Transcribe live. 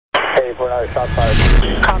for another shot fired.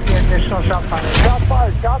 Copy, additional shot fired. Shot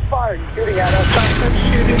fired, shot fired. He's shooting at us. Suspect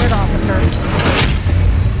shooting at officer.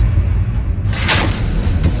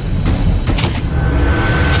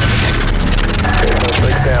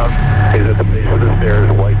 Suspect down. He's at the base of the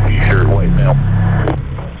stairs. White t-shirt, white male.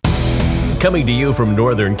 Coming to you from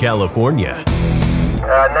Northern California.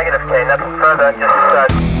 Negative K, nothing further,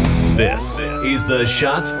 just This is the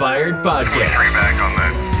Shots Fired Podcast. Back on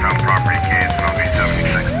that town property case, and I'll be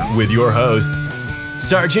 76. With your hosts,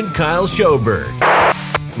 Sergeant Kyle Schoberg,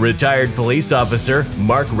 retired police officer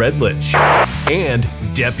Mark Redlich, and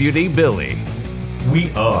Deputy Billy.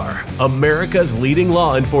 We are America's leading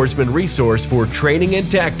law enforcement resource for training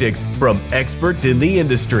and tactics from experts in the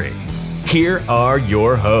industry. Here are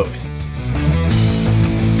your hosts.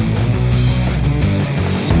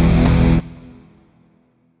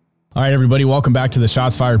 All right, everybody, welcome back to the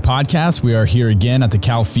Shots Fired Podcast. We are here again at the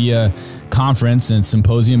CalFIA Conference and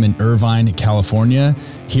Symposium in Irvine, California.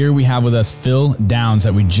 Here we have with us Phil Downs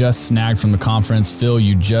that we just snagged from the conference. Phil,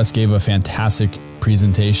 you just gave a fantastic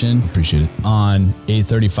presentation. Appreciate it. On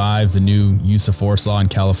 835, the new use of force law in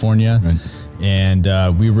California. Right. And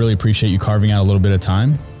we really appreciate you carving out a little bit of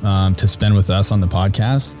time to spend with us on the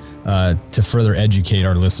podcast to further educate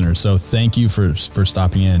our listeners. So thank you for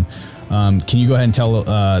stopping in. Can you go ahead and tell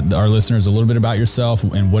our listeners a little bit about yourself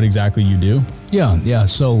and what exactly you do? Yeah.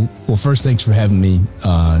 So, well, first, thanks for having me.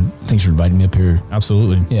 Thanks for inviting me up here.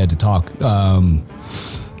 Absolutely. Yeah, to talk. All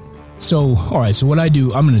right. So what I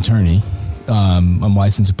do, I'm an attorney. I'm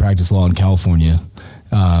licensed to practice law in California.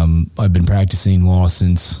 I've been practicing law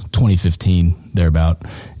since 2015, thereabout.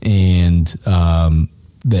 And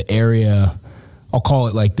the area, I'll call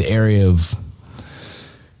it like the area of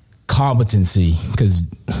competency, because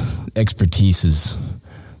expertise is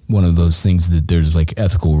one of those things that there's like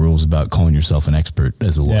ethical rules about calling yourself an expert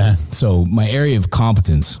as a lawyer. Yeah. So my area of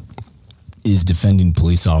competence is defending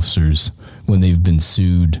police officers when they've been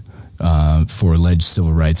sued for alleged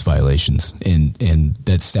civil rights violations. And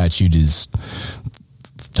that statute is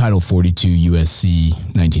Title 42 USC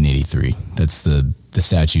 1983. That's the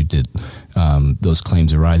statute that those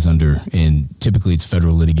claims arise under. And typically it's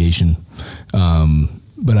federal litigation.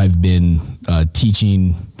 But I've been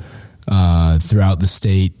teaching throughout the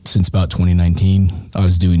state since about 2019. I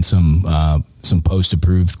was doing some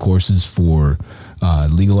post-approved courses for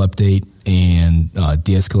legal update and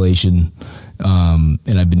de-escalation,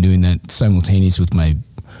 and I've been doing that simultaneous with my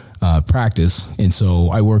practice. And so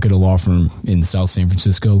I work at a law firm in South San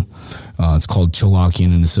Francisco. It's called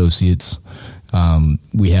Chalakian and Associates.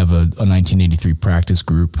 We have a 1983 practice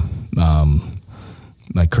group.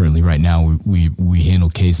 Like currently right now, we handle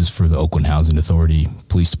cases for the Oakland Housing Authority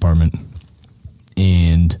Police Department.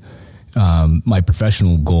 And my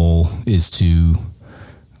professional goal is to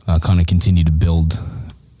kind of continue to build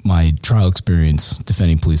my trial experience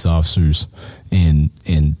defending police officers. And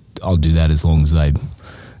I'll do that as long as I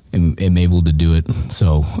am able to do it.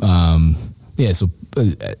 So, so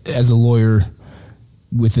as a lawyer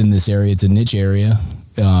within this area, it's a niche area.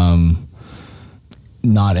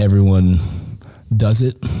 Not everyone does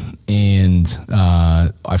it, and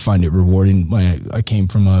I find it rewarding. I came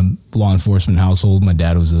from a law enforcement household. My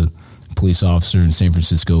dad was a police officer in San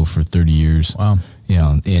Francisco for 30 years. Wow.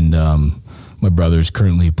 Yeah, and my brother is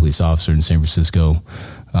currently a police officer in San Francisco,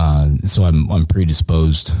 so I'm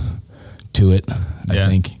predisposed to it, I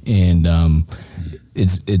think. And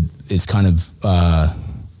it's kind of I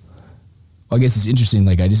guess it's interesting.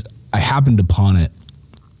 Like I happened upon it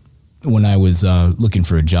when I was looking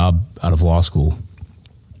for a job out of law school.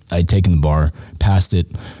 I'd taken the bar, passed it,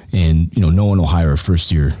 and no one will hire a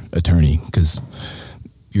first-year attorney because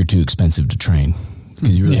you're too expensive to train.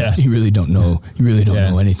 Because you really don't know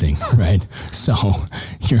know anything, right? So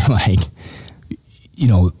you're like,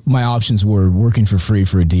 my options were working for free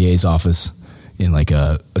for a DA's office in like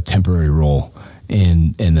a temporary role,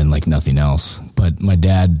 and then like nothing else. But my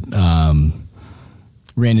dad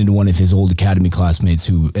ran into one of his old academy classmates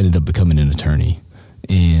who ended up becoming an attorney,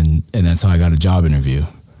 and that's how I got a job interview.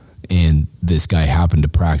 And this guy happened to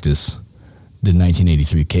practice the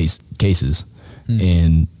 1983 cases,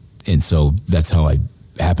 and so that's how I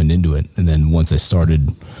happened into it. And then once I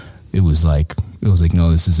started, it was like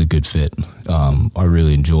no, this is a good fit. I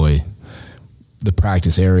really enjoy the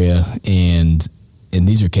practice area, and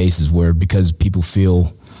these are cases where, because people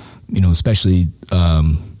feel, especially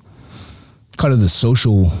kind of the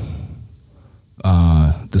social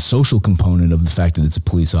component of the fact that it's a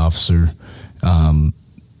police officer.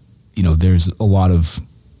 There's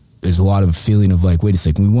a lot of feeling of like, wait a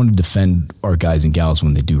second, we want to defend our guys and gals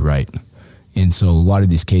when they do right. And so a lot of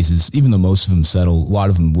these cases, even though most of them settle, a lot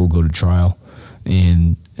of them will go to trial.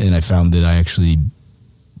 And and I found that I actually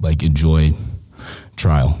like enjoy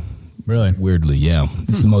trial. Really? Weirdly, yeah.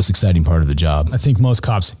 It's the most exciting part of the job. I think most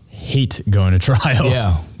cops hate going to trial.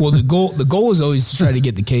 Yeah. Well, the goal is always to try to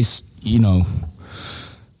get the case,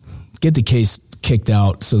 kicked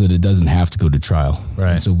out so that it doesn't have to go to trial.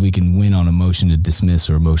 Right. And so we can win on a motion to dismiss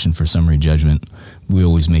or a motion for summary judgment. We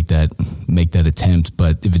always make that attempt.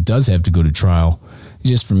 But if it does have to go to trial,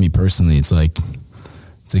 just for me personally, it's like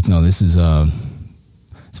no, this is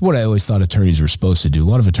it's what I always thought attorneys were supposed to do. A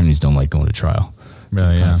lot of attorneys don't like going to trial.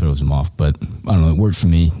 Really, Kind of throws them off, but I don't know. It worked for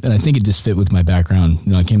me, and I think it just fit with my background.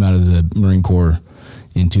 I came out of the Marine Corps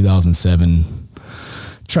in 2007,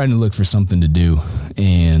 trying to look for something to do,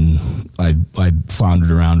 and I floundered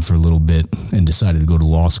around for a little bit and decided to go to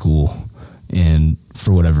law school. And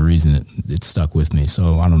for whatever reason, it stuck with me.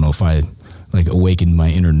 So I don't know if I awakened my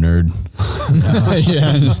inner nerd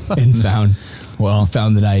and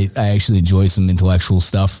found that I actually enjoy some intellectual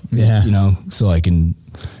stuff. Yeah, so I can,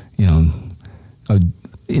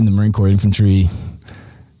 in the Marine Corps infantry,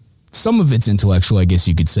 some of it's intellectual, I guess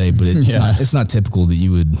you could say, but it's not typical that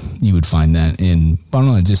you would find that. And I don't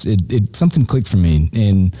know, it something clicked for me.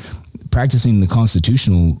 And practicing the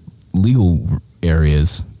constitutional legal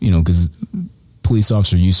areas, because police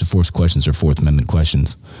officer use of force questions are Fourth Amendment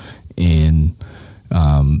questions, and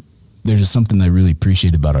there's just something I really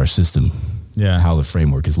appreciate about our system. Yeah, how the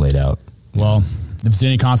framework is laid out. Well, if it's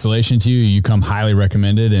any consolation to you, you come highly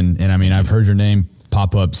recommended, and I mean, I've heard your name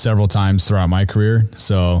pop up several times throughout my career,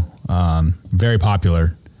 so very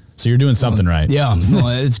popular. So you're doing something right. Yeah, no,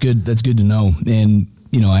 it's good. That's good to know. And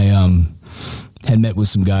I had met with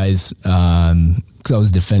some guys because I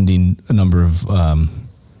was defending a number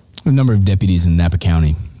of deputies in Napa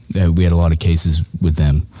County. We had a lot of cases with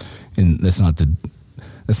them, and that's not a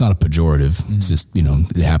pejorative. Mm-hmm. It's just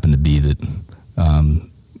it happened to be that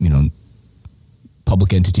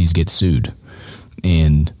public entities get sued,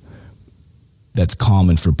 and that's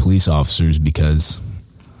common for police officers because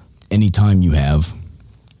anytime you have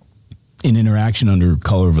an interaction under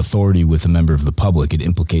color of authority with a member of the public, it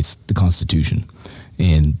implicates the Constitution.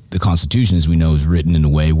 And the Constitution, as we know, is written in a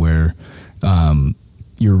way where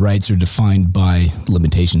your rights are defined by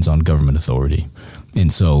limitations on government authority. And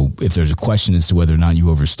so if there's a question as to whether or not you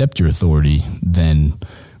overstepped your authority, then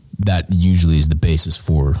that usually is the basis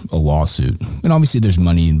for a lawsuit. And obviously there's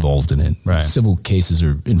money involved in it. Right. Civil cases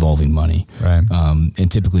are involving money. Right.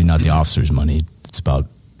 And typically not the officer's money. It's about,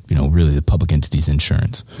 really the public entity's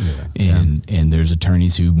insurance. Yeah. And there's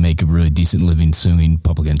attorneys who make a really decent living suing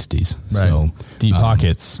public entities. Right. So deep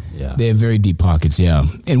pockets. Yeah. They have very deep pockets, yeah.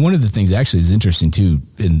 And one of the things actually is interesting too,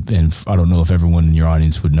 and I don't know if everyone in your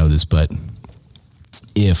audience would know this, but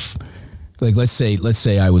if let's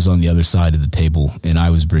say I was on the other side of the table and I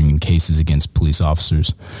was bringing cases against police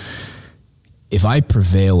officers. If I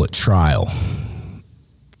prevail at trial,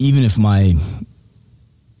 even if my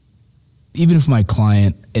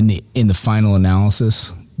client in the final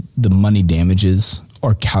analysis, the money damages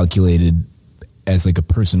are calculated as like a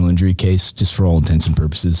personal injury case, just for all intents and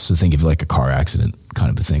purposes. So think of it like a car accident kind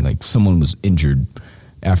of a thing. Like someone was injured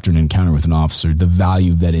after an encounter with an officer. The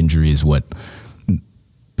value of that injury is what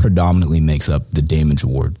predominantly makes up the damage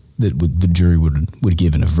award that the jury would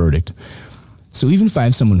give in a verdict. So even if I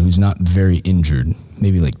have someone who's not very injured,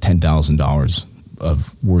 maybe like $10,000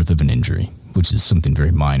 of worth of an injury, which is something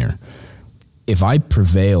very minor, if I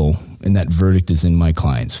prevail and that verdict is in my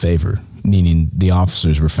client's favor, meaning the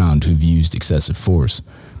officers were found to have used excessive force,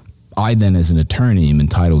 I then as an attorney am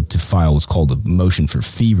entitled to file what's called a motion for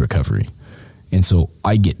fee recovery. And so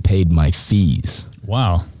I get paid my fees.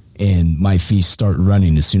 Wow. And my fees start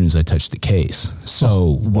running as soon as I touch the case.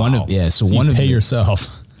 So you pay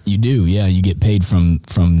yourself. You do, yeah. You get paid from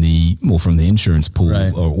the insurance pool,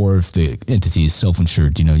 right. or if the entity is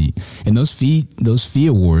self-insured, and those fee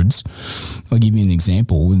awards. I'll give you an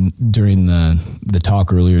example. During the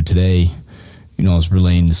talk earlier today, I was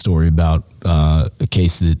relaying the story about a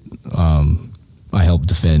case that I helped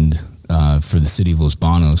defend for the city of Los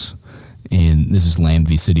Banos, and this is Lamb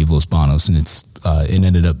v. City of Los Banos, and it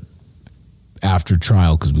ended up after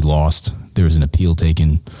trial because we lost. There was an appeal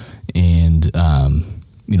taken, and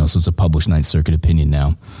so it's a published Ninth Circuit opinion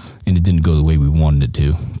now, and it didn't go the way we wanted it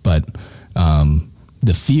to. But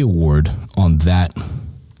the fee award on that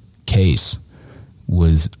case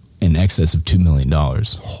was in excess of $2 million.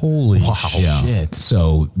 Holy shit.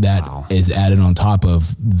 So that is added on top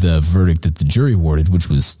of the verdict that the jury awarded, which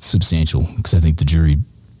was substantial, because I think the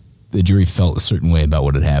jury felt a certain way about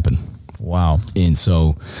what had happened. Wow. And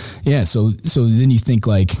so then you think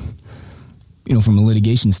from a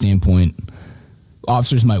litigation standpoint,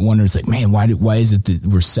 officers might wonder, it's like, man, why is it that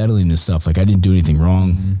we're settling this stuff? Like, I didn't do anything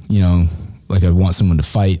wrong, you know, like I want someone to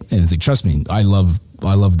fight. And it's like, trust me, I love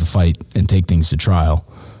to fight and take things to trial.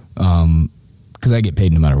 Cause I get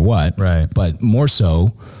paid no matter what. Right. But more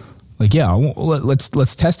so, like, yeah,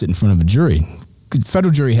 let's test it in front of a jury.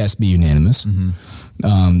 Federal jury has to be unanimous.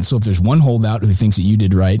 So if there's one holdout who thinks that you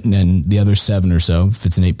did right, and then the other 7 or so, if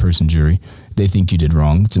it's an 8-person jury, they think you did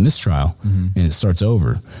wrong, it's a mistrial, and it starts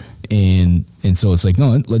over. And so it's like,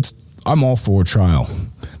 no, I'm all for trial.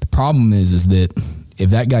 The problem is that if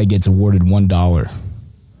that guy gets awarded $1,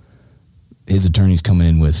 his attorney's coming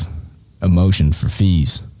in with a motion for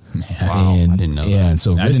fees. Wow, and, I didn't know that. Yeah, and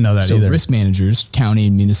so I didn't know that either. Risk managers, county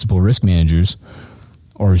and municipal risk managers,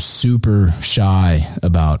 are super shy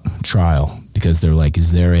about trial because they're like,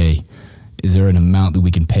 is there an amount that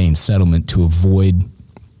we can pay in settlement to avoid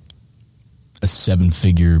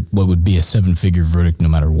what would be a 7-figure verdict no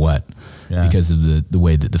matter what, because of the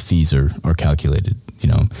way that the fees are calculated, you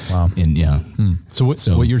know? Wow. And yeah. So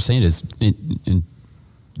what you're saying is in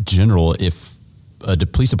general, if a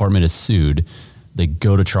police department is sued, they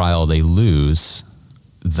go to trial, they lose,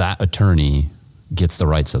 that attorney gets the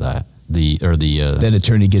rights of that. That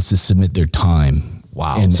attorney gets to submit their time.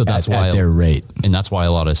 Wow. And so that's why at their rate. And that's why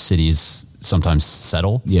a lot of cities sometimes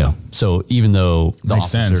settle. Yeah. So even though the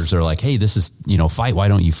Makes officers sense. are like, hey, this is, fight, why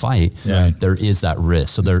don't you fight? Yeah. There is that risk.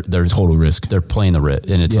 So there's total risk. They're playing the risk.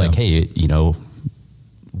 And it's like, hey,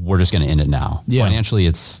 we're just going to end it now. Yeah. Financially,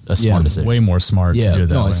 it's a smart decision. Way more smart to do it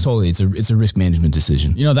that way. It's totally, it's a risk management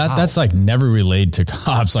decision. You know, that's like never relayed to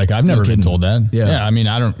cops. Like, I've never been told that. Yeah. I mean,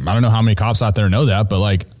 I don't know how many cops out there know that, but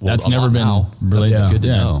like, that's never been relayed. That's good to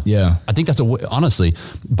know. Yeah. I think honestly,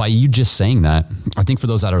 by you just saying that, I think for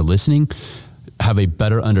those that are listening, have a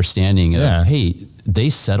better understanding of, hey, they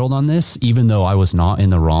settled on this, even though I was not in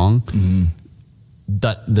the wrong.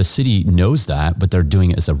 That the city knows that, but they're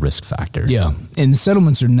doing it as a risk factor. Yeah. And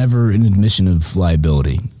settlements are never an admission of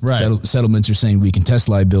liability. Right. Settlements are saying we can test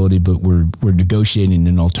liability, but we're negotiating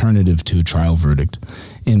an alternative to a trial verdict.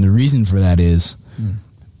 And the reason for that is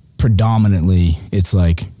predominantly it's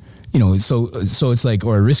like, so it's like,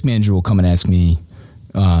 or a risk manager will come and ask me,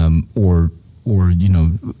 or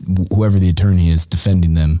whoever the attorney is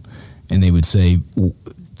defending them, and they would say,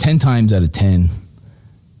 10 times out of 10,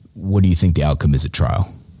 what do you think the outcome is at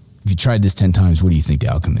trial? If you tried this 10 times, what do you think the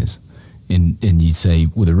outcome is? And you'd say,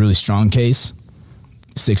 with a really strong case,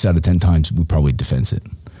 6 out of 10 times we probably defense it.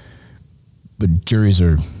 But juries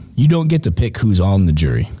you don't get to pick who's on the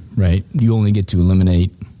jury, right? You only get to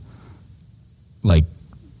eliminate, like,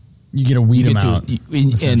 you get to weed them out.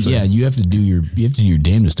 You have to do your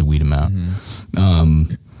damnedest to weed them out.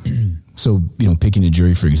 So, picking a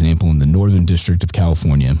jury, for example, in the Northern District of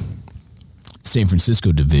California, San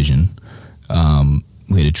Francisco division,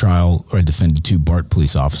 we had a trial where I defended 2 BART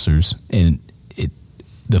police officers, and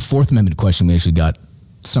the Fourth Amendment question, we actually got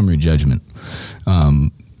summary judgment.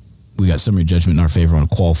 We got summary judgment in our favor on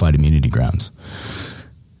qualified immunity grounds.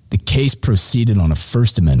 The case proceeded on a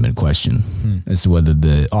First Amendment question as to whether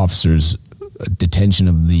the officer's detention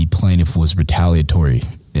of the plaintiff was retaliatory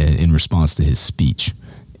in response to his speech.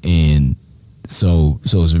 And so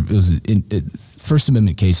First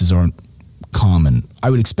Amendment cases aren't common. I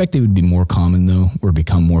would expect they would be more common, though, or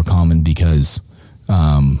become more common because,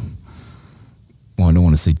 I don't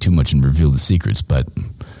want to say too much and reveal the secrets, but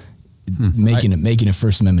making a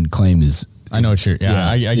First Amendment claim is. I know what you're.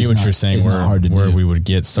 I get what you're saying. Where we would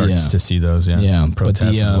start to see those.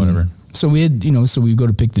 Protests and whatever. So we had, we go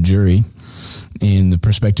to pick the jury, and the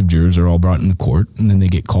prospective jurors are all brought into court, and then they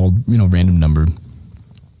get called, random number.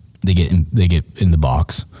 They get in the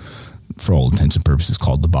box, for all intents and purposes,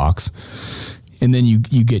 called the box, and then you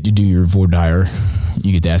get to do your voir dire.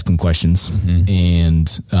 You get to ask them questions, and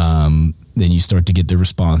then you start to get their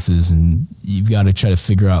responses, and you've got to try to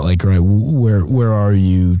figure out, like, right, where are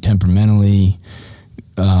you temperamentally?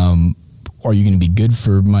 Are you going to be good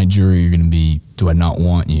for my jury? You're going to be, do I not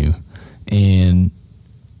want you? And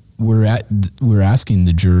we're asking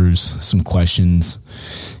the jurors some questions,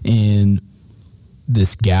 and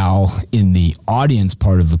this gal in the audience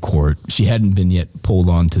part of the court, she hadn't been yet pulled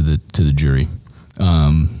on to the jury,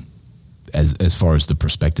 as far as the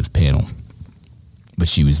prospective panel, but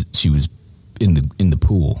she was in the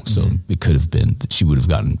pool, so it could have been that she would have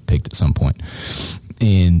gotten picked at some point.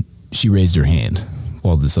 And she raised her hand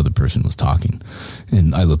while this other person was talking,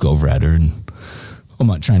 and I look over at her, and I'm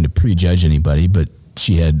not trying to prejudge anybody, but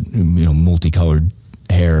she had multicolored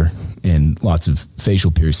hair and lots of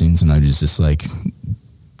facial piercings, and I was just like,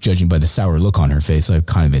 judging by the sour look on her face, I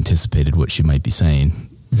kind of anticipated what she might be saying,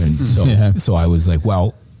 and so I was like,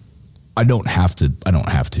 well, I don't have to,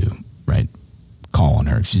 right? call on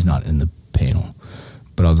her if she's not in the panel.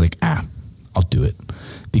 But I was like, I'll do it,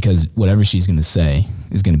 because whatever she's going to say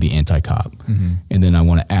is going to be anti-cop. And then I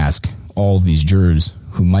want to ask all of these jurors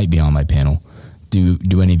who might be on my panel,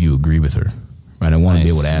 do any of you agree with her? Right? I want to be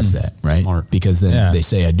able to ask that, right? Smart. Because then if they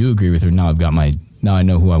say I do agree with her, now I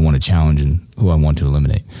know who I want to challenge and who I want to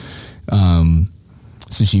eliminate.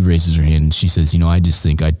 So she raises her hand and she says, I just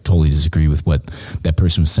think I totally disagree with what that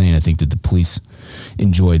person was saying. I think that the police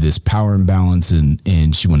enjoy this power imbalance,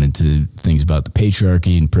 and she went into things about the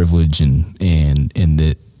patriarchy and privilege and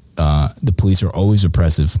that the police are always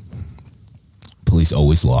oppressive. Police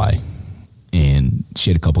always lie. And she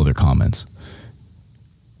had a couple other comments.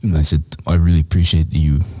 And I said, I really appreciate that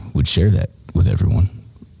you would share that with everyone.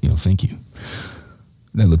 Thank you.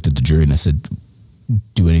 And I looked at the jury and I said,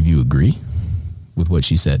 do any of you agree with what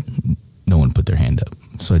she said? No one put their hand up.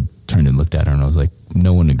 So I turned and looked at her and I was like,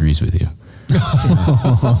 no one agrees with you.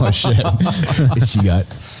 Oh, shit. And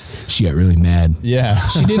she got really mad. Yeah.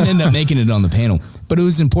 She didn't end up making it on the panel, but it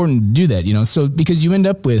was important to do that, so because you end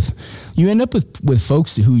up with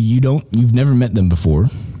folks who you've never met them before.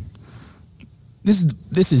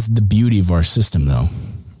 This is the beauty of our system, though,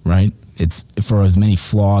 right? It's, for as many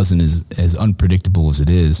flaws and as unpredictable as it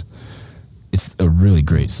is, it's a really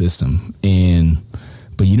great system.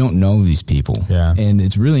 But you don't know these people. Yeah. And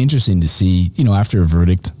it's really interesting to see, after a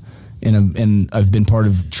verdict, and I've been part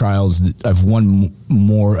of trials that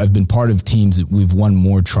I've been part of teams that we've won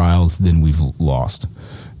more trials than we've lost.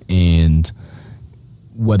 And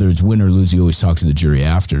whether it's win or lose, you always talk to the jury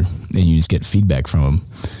after, and you just get feedback from them.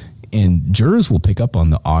 And jurors will pick up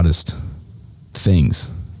on the oddest things,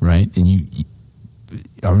 right? And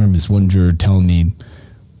I remember this one juror telling me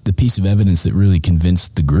the piece of evidence that really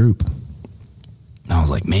convinced the group. And I was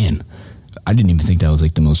like, man, I didn't even think that was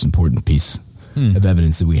like the most important piece of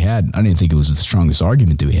evidence that we had. I didn't think it was the strongest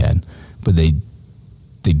argument that we had, but they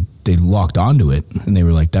locked onto it, and they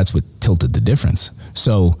were like, that's what tilted the difference.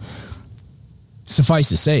 So suffice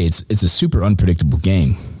to say, it's a super unpredictable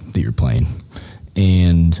game that you're playing.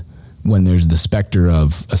 And when there's the specter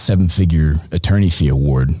of a 7-figure attorney fee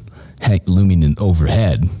award looming in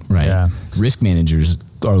overhead, right? Yeah. Risk managers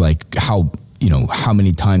are like, how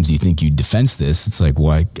many times do you think you defense this? It's like,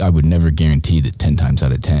 well, I would never guarantee that 10 times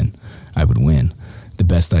out of 10 I would win. The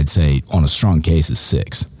best I'd say on a strong case is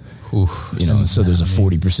 6. Oof, So there's a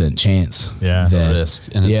 40% chance. Yeah. That,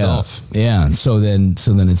 risk in itself. Yeah. And so then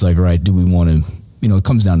it's like, right, do we want to, it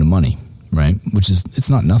comes down to money, right? Which is, it's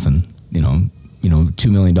not nothing,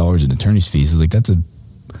 $2 million in attorney's fees is like, that's a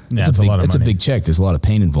lot of money. A big check. There's a lot of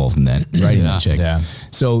pain involved in that, writing that check. Yeah.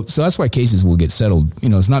 So that's why cases will get settled.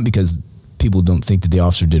 It's not because people don't think that the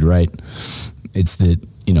officer did right. It's that,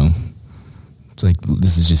 it's like,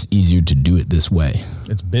 this is just easier to do it this way.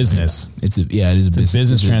 It's business. It is a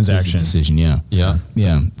business transaction. Business decision. Yeah.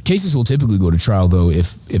 Yeah. Cases will typically go to trial though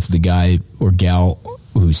if the guy or gal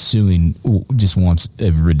who's suing just wants a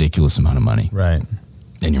ridiculous amount of money. Right.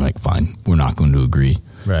 Then you're like, fine, we're not going to agree.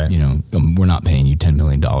 Right. We're not paying you $10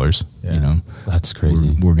 million. Yeah. That's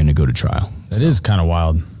crazy. We're going to go to trial. That is kind of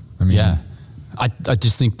wild. I mean, Yeah. I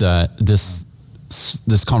just think that this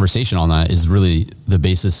conversation on that is really the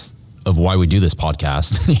basis of why we do this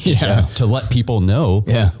podcast. Yeah. To let people know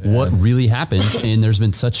what really happens. And there's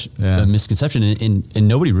been such a misconception and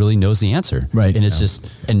nobody really knows the answer. Right. And it's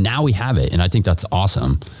and now we have it. And I think that's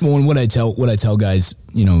awesome. Well, and what I tell guys,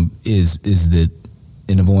 is that,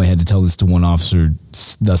 and I've only had to tell this to one officer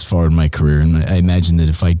thus far in my career. And I imagine that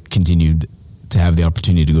if I continued to have the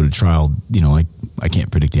opportunity to go to trial, I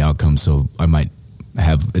can't predict the outcome. So I might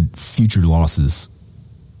have future losses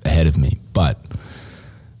ahead of me. But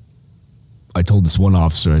I told this one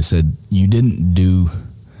officer, I said, you didn't do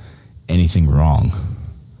anything wrong.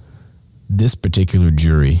 This particular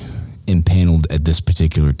jury impaneled at this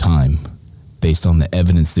particular time, based on the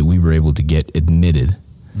evidence that we were able to get admitted,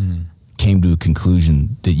 came to a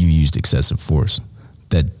conclusion that you used excessive force.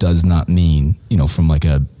 That does not mean, from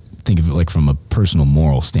think of it like from a personal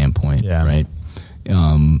moral standpoint, right?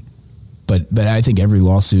 But I think every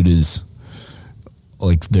lawsuit is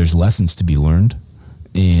like, there's lessons to be learned.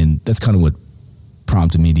 And that's kind of what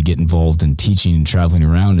prompted me to get involved in teaching and traveling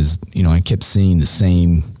around is, I kept seeing the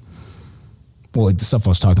same, like the stuff I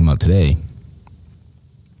was talking about today,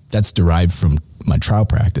 that's derived from my trial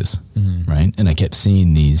practice, right? And I kept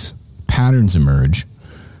seeing these patterns emerge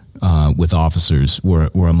with officers where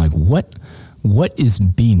I'm like, what is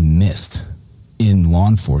being missed in law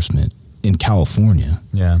enforcement in California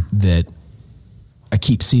that I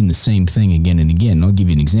keep seeing the same thing again and again? And I'll give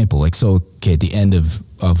you an example. At the end of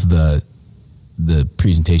the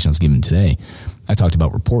presentation I was giving today, I talked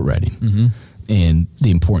about report writing and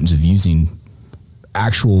the importance of using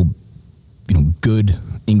actual, good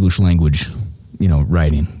English language,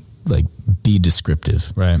 writing, like be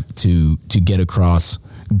descriptive, Right. To get across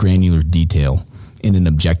granular detail in an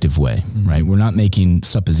objective way, right? We're not making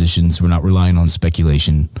suppositions. We're not relying on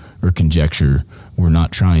speculation or conjecture. We're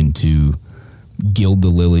not trying to gild the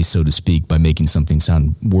lily, so to speak, by making something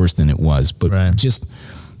sound worse than it was. But Right. just,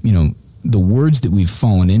 the words that we've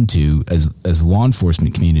fallen into as law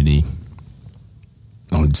enforcement community,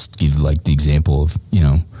 I'll just give like the example of,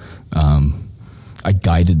 I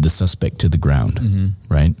guided the suspect to the ground,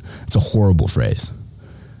 right? It's a horrible phrase.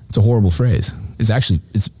 It's a horrible phrase. It's actually,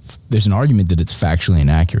 there's an argument that it's factually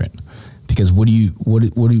inaccurate, because what do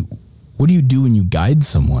you do when you guide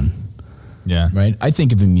someone, Yeah. right? I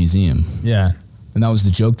think of a museum, Yeah. and that was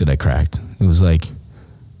the joke that I cracked. It was like,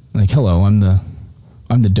 hello, I'm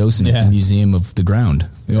the docent at Yeah. the Museum of the Ground.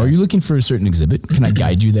 Are you looking for a certain exhibit? Can I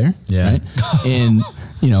guide you there? Yeah. Right? And,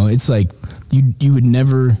 it's like you would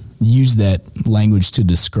never use that language to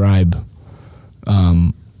describe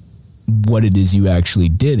what it is you actually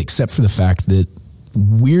did, except for the fact that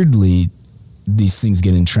weirdly these things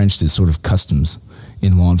get entrenched as sort of customs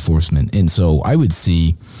in law enforcement. And so I would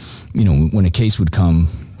see, when a case would come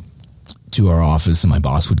to our office and my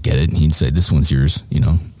boss would get it and he'd say, "This one's yours,"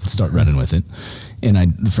 start running with it. And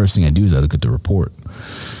the first thing I do is I look at the report.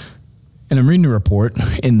 And I'm reading the report,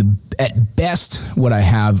 and at best, what I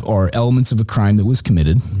have are elements of a crime that was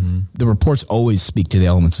committed. The reports always speak to the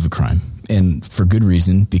elements of a crime, and for good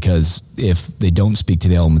reason, because if they don't speak to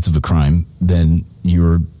the elements of a crime, then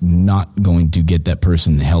you're not going to get that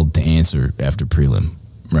person held to answer after prelim,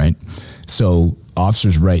 right? So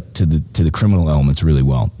officers write to the criminal elements really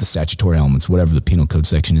well, the statutory elements, whatever the penal code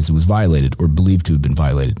section is that was violated or believed to have been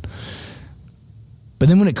violated. But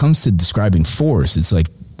then when it comes to describing force, it's like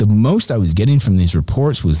the most I was getting from these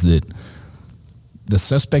reports was that the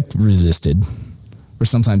suspect resisted, or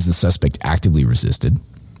sometimes the suspect actively resisted.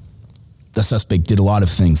 The suspect did a lot of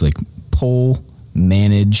things like pull,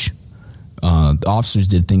 manage. The officers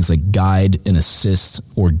did things like guide and assist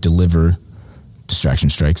or deliver distraction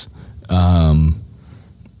strikes. And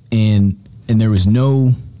there was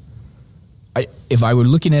no, if I were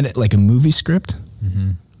looking at it like a movie script,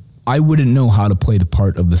 I wouldn't know how to play the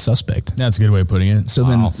part of the suspect. That's a good way of putting it. So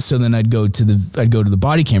Wow. then I'd go to the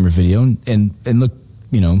body camera video and look,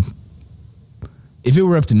 if it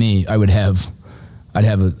were up to me, I'd have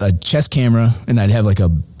a chest camera and I'd have like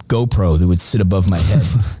a GoPro that would sit above my head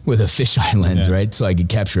with a fisheye lens, Yeah. right? So I could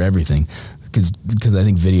capture everything, because I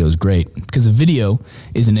think video is great, because a video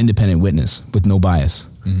is an independent witness with no bias,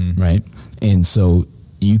 right? And so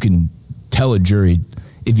you can tell a jury,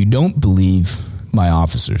 if you don't believe my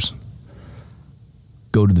officers,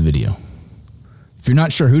 go to the video. If you're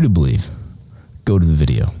not sure who to believe, go to the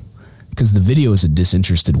video, because the video is a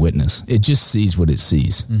disinterested witness. It just sees what it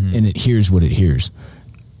sees, and it hears what it hears,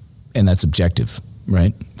 and that's objective,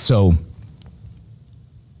 right? So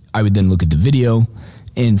I would then look at the video,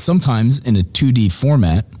 and sometimes in a 2D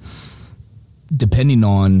format, depending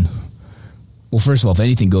on, well, first of all, if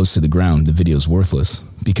anything goes to the ground, the video is worthless,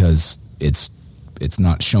 because it's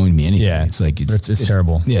not showing me anything. Yeah, it's like it's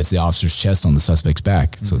terrible. Yeah, it's the officer's chest on the suspect's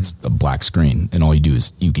back, so it's a black screen, and all you do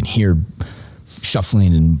is you can hear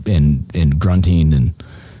shuffling and grunting and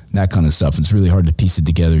that kind of stuff. It's really hard to piece it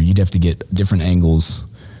together. You'd have to get different angles,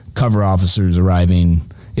 cover officers arriving,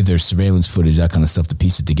 if there's surveillance footage, that kind of stuff, to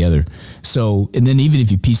piece it together. So, and then even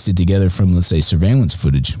if you pieced it together from, let's say, surveillance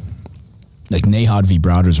footage, like Nahad v.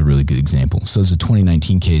 Browder is a really good example. So it's a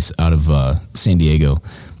 2019 case out of San Diego.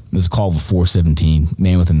 It was a call of a 417,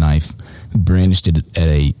 man with a knife, who brandished it at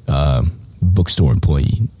a bookstore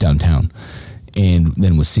employee downtown, and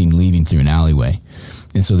then was seen leaving through an alleyway.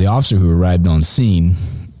 And so the officer who arrived on scene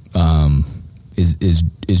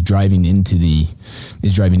is driving into the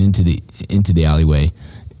alleyway,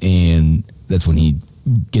 and that's when he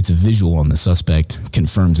gets a visual on the suspect,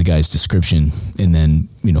 confirms the guy's description, and then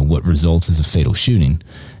what results is a fatal shooting.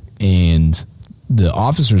 And the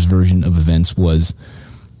officer's version of events was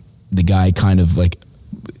the guy kind of like,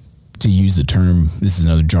 to use the term, this is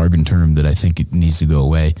another jargon term that I think it needs to go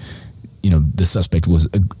away, the suspect was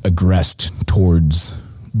aggressed towards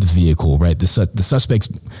the vehicle, right? The suspect's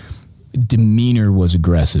demeanor was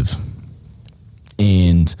aggressive,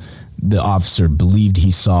 and the officer believed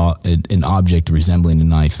he saw an object resembling a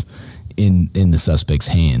knife in the suspect's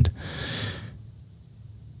hand.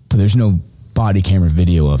 But there's no body camera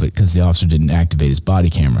video of it, because the officer didn't activate his body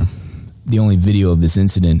camera. The only video of this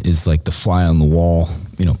incident is like the fly on the wall,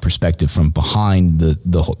 perspective from behind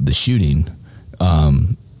the shooting,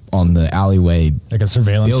 on the alleyway, Like a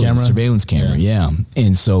surveillance camera? Surveillance camera, yeah.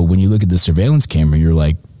 And so when you look at the surveillance camera, you're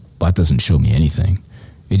like, that doesn't show me anything.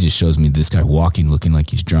 It just shows me this guy walking looking like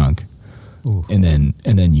he's drunk. Ooh. And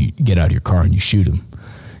then you get out of your car and you shoot him.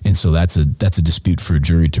 And so that's a dispute for a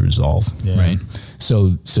jury to resolve, right?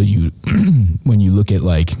 So you when you look at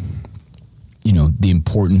like, you know, the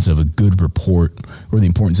importance of a good report or the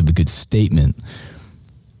importance of a good statement,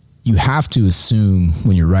 you have to assume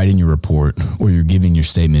when you're writing your report or you're giving your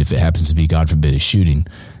statement, if it happens to be, God forbid, a shooting,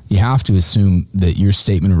 you have to assume that your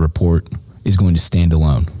statement or report is going to stand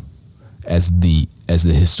alone as the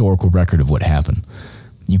historical record of what happened.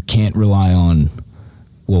 You can't rely on,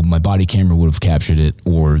 well, my body camera would have captured it,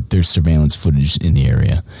 or there's surveillance footage in the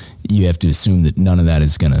area. You have to assume that none of that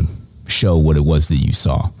is going to show what it was that you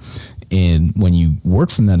saw. And when you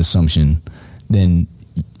work from that assumption, then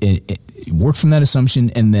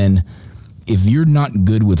and then if you're not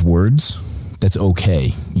good with words, that's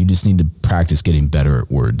okay. You just need to practice getting better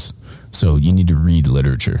at words. So you need to read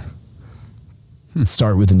literature.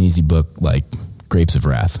 Start with an easy book like Grapes of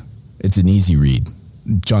Wrath. It's an easy read.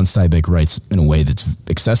 John Steinbeck writes in a way that's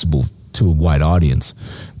accessible to a wide audience,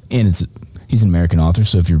 and he's an American author.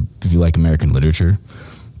 So if you like American literature,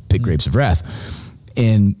 pick Grapes of Wrath,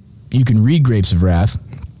 and you can read Grapes of Wrath,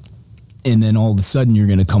 and then all of a sudden you're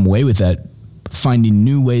going to come away with that, finding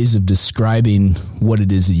new ways of describing what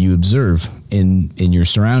it is that you observe in your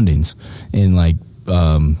surroundings. And like,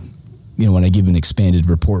 you know, when I give an expanded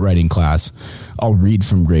report writing class, I'll read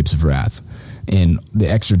from Grapes of Wrath, and the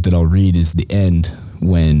excerpt that I'll read is the end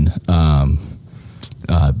when Ma,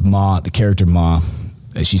 the character Ma,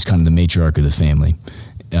 she's kind of the matriarch of the family.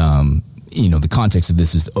 You know, the context of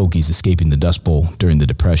this is the Okies escaping the Dust Bowl during the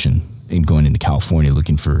Depression and going into California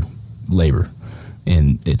looking for labor,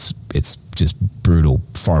 and it's just brutal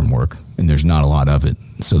farm work, and there's not a lot of it.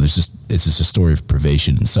 So it's just a story of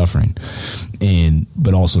privation and suffering,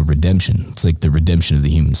 but also redemption. It's like the redemption of the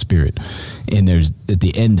human spirit. And there's at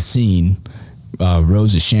the end scene,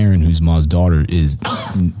 Rosa Sharon, who's Ma's daughter,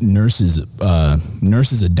 nurses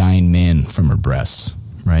a dying man from her breasts,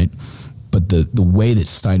 right? But the way that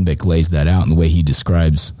Steinbeck lays that out and the way he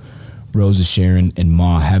describes Rosa Sharon and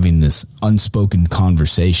Ma having this unspoken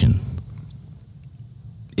conversation,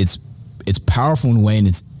 it's powerful in a way, and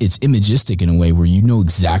it's imagistic in a way where you know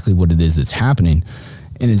exactly what it is that's happening,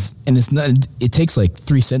 and it's not. It takes like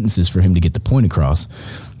 3 sentences for him to get the point across,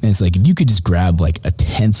 and it's like if you could just grab like a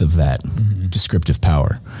tenth of that descriptive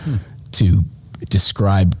power to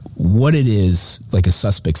describe what it is, like a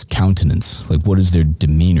suspect's countenance, like what is their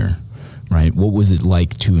demeanor, right? What was it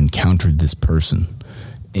like to encounter this person?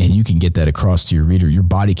 And you can get that across to your reader. Your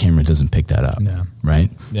body camera doesn't pick that up, right?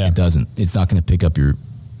 Yeah. It doesn't. It's not going to pick up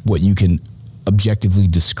what you can objectively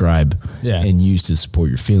describe and use to support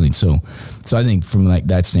your feelings. So I think from like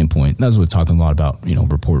that standpoint, that's what we're talking a lot about, you know,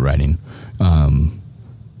 report writing,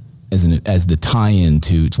 as the tie-in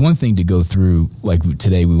to, it's one thing to go through, like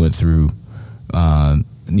today we went through,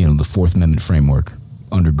 you know, the Fourth Amendment framework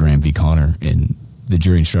under Graham v. Connor, and the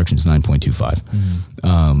jury instructions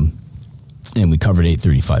 9.25. And we covered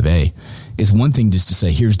 835A. It's one thing just to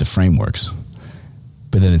say, here's the frameworks,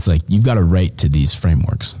 but then it's like, you've got to write to these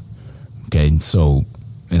frameworks. Okay. So,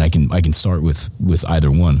 and I can start with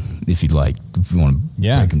either one if you'd like, if you want to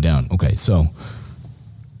break them down. Okay. So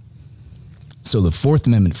the Fourth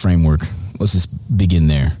Amendment framework, let's just begin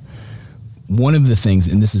there. One of the things,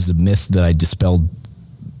 and this is a myth that I dispelled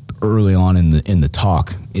early on in the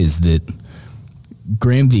talk, is that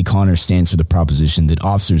Graham v. Connor stands for the proposition that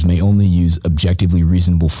officers may only use objectively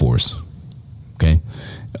reasonable force. Okay.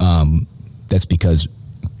 That's because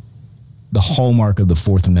the hallmark of the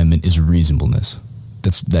Fourth Amendment is reasonableness.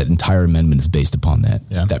 That entire amendment is based upon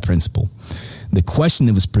that principle. The question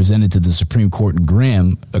that was presented to the Supreme Court in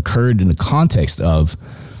Graham occurred in the context of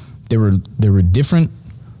there were different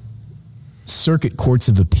circuit courts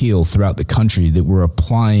of appeal throughout the country that were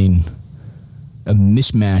applying a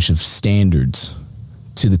mishmash of standards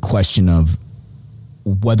to the question of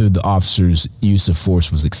whether the officer's use of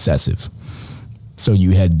force was excessive. So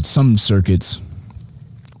you had some circuits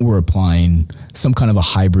were applying some kind of a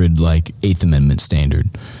hybrid, like Eighth Amendment standard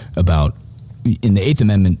about, in the Eighth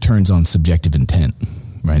Amendment turns on subjective intent,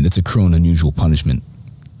 right? That's a cruel and unusual punishment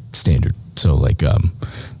standard. So like,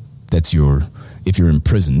 if you're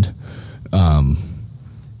imprisoned,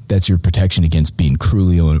 that's your protection against being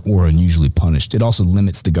cruelly or unusually punished. It also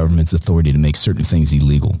limits the government's authority to make certain things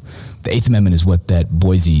illegal. The Eighth Amendment is what that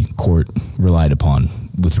Boise court relied upon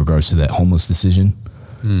with regards to that homeless decision.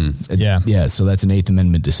 Yeah. So that's an Eighth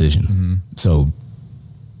Amendment decision. Mm-hmm. So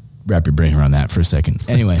wrap your brain around that for a second.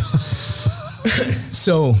 Anyway,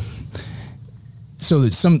 so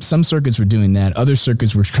that some circuits were doing that. Other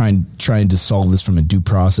circuits were trying to solve this from a due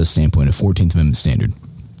process standpoint, a 14th Amendment standard.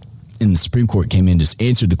 And the Supreme Court came in, just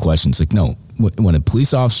answered the questions. Like, no, when a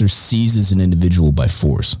police officer seizes an individual by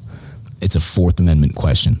force, it's a Fourth Amendment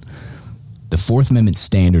question. The Fourth Amendment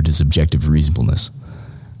standard is objective reasonableness.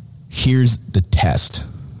 Here's the test.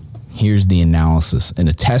 Here's the analysis. And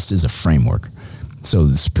a test is a framework. So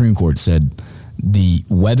the Supreme Court said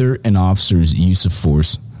whether an officer's use of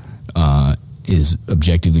force is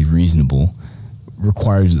objectively reasonable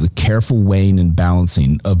requires the careful weighing and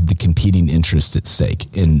balancing of the competing interests at stake.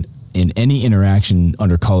 In any interaction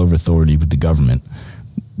under color of authority with the government,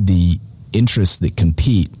 the interests that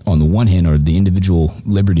compete on the one hand are the individual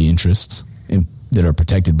liberty interests that are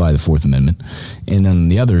protected by the Fourth Amendment, and on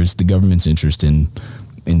the other is the government's interest in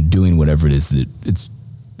doing whatever it is that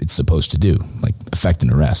it's supposed to do, like effect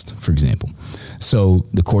an arrest, for example. So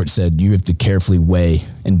the court said you have to carefully weigh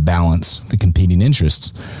and balance the competing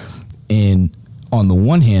interests. And on the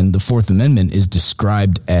one hand, the Fourth Amendment interest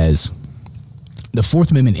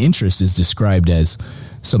is described as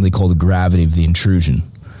something called the gravity of the intrusion.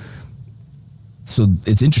 So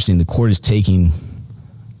it's interesting. The court is taking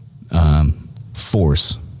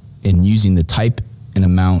force and using the type and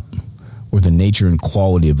amount or the nature and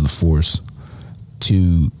quality of the force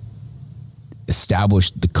to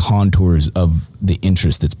establish the contours of the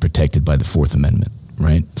interest that's protected by the Fourth Amendment,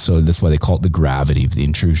 right? So that's why they call it the gravity of the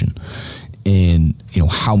intrusion. And,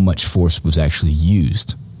 how much force was actually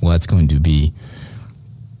used? Well, that's going to be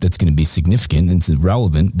significant, and it's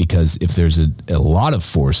irrelevant, because if there's a lot of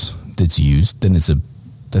force that's used, then that's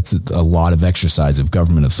a lot of exercise of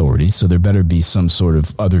government authority. So there better be some sort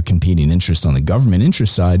of other competing interest on the government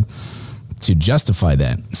interest side to justify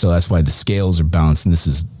that. So that's why the scales are balanced, and this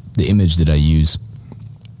is the image that I use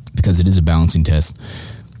because it is a balancing test.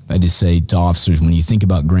 I just say to officers, when you think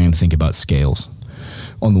about Graham, think about scales.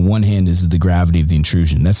 On the one hand is the gravity of the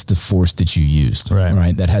intrusion. That's the force that you used,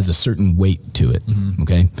 right? That has a certain weight to it,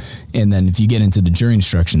 okay? And then if you get into the jury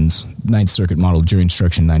instructions, Ninth Circuit Model Jury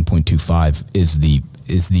Instruction 9.25 is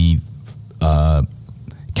the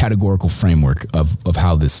categorical framework of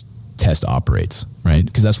how this test operates, right?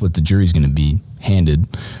 Because that's what the jury's going to be handed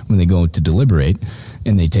when they go to deliberate,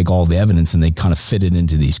 and they take all the evidence and they kind of fit it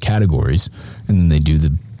into these categories, and then they do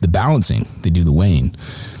the balancing, they do the weighing.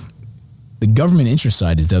 The government interest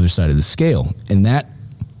side is the other side of the scale, and that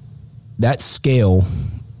scale,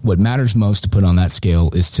 what matters most to put on that scale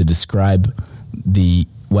is to describe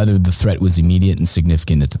whether the threat was immediate and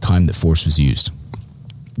significant at the time that force was used.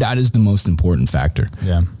 That is the most important factor.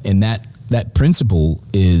 Yeah. And that principle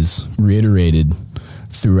is reiterated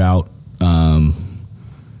throughout,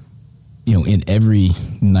 in every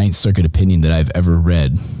Ninth Circuit opinion that I've ever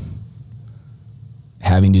read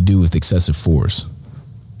having to do with excessive force.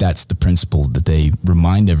 That's the principle that they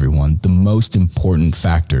remind everyone. The most important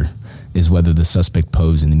factor is whether the suspect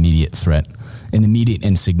posed an immediate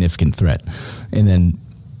and significant threat. And then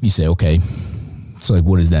you say, okay, so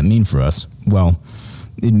what does that mean for us? Well,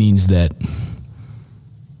 it means that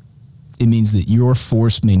your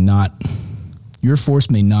force may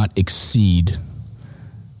not exceed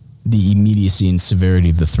the immediacy and severity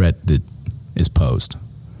of the threat that is posed.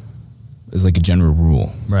 It's like a general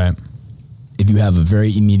rule. Right. If you have a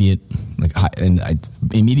very immediate,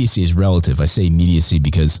 immediacy is relative. I say immediacy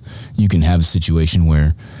because you can have a situation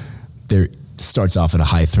where there starts off at a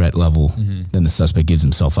high threat level, then the suspect gives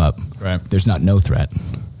himself up. Right. There's not no threat,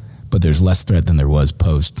 but there's less threat than there was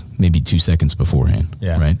posed maybe 2 seconds beforehand.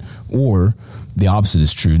 Yeah. Right. Or the opposite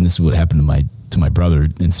is true, and this is what happened to my brother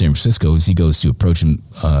in San Francisco. Is he goes to approach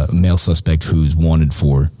a male suspect who's wanted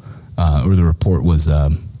for, or the report was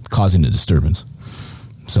causing a disturbance.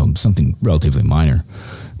 So something relatively minor.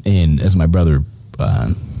 And as my brother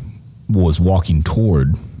was walking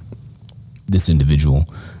toward this individual,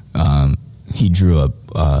 he drew a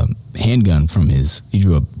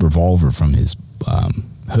revolver from his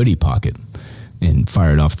hoodie pocket and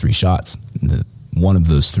fired off 3 shots. One of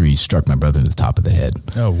those 3 struck my brother in the top of the head.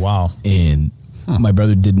 Oh, wow. And my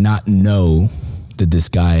brother did not know that this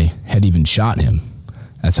guy had even shot him.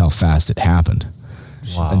 That's how fast it happened.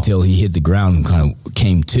 Wow. Until he hit the ground and kind of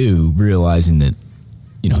came to, realizing that,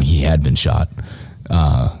 he had been shot.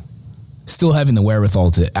 Still having the wherewithal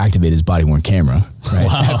to activate his body-worn camera, right?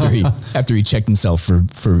 Wow. After he checked himself for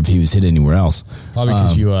if he was hit anywhere else. Probably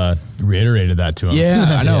because you reiterated that to him. Yeah,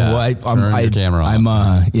 I know.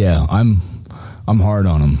 Yeah. Well, I'm hard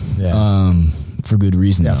on him. Yeah. For good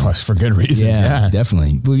reason. Yeah, for good reasons. Yeah,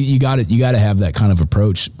 definitely. Well, you got to have that kind of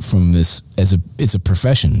approach from this it's a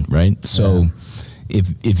profession, right? So. Yeah.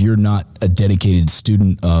 If you're not a dedicated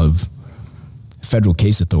student of federal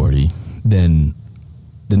case authority, then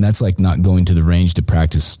that's like not going to the range to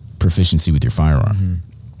practice proficiency with your firearm.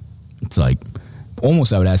 It's like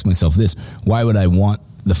almost I would ask myself this: why would I want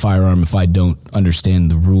the firearm if I don't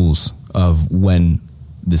understand the rules of when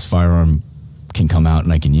this firearm can come out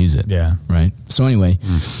and I can use it? Yeah. Right. So anyway,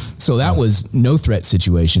 so that was no threat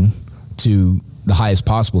situation to the highest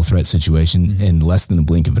possible threat situation in less than a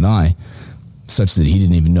blink of an eye, such that he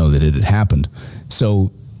didn't even know that it had happened.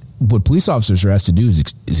 So what police officers are asked to do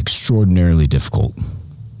is extraordinarily difficult.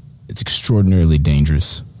 It's extraordinarily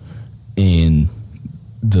dangerous in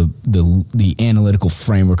the analytical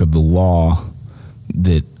framework of the law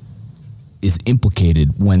that is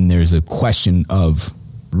implicated when there's a question of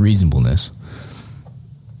reasonableness.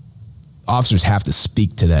 Officers have to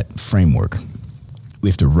speak to that framework. We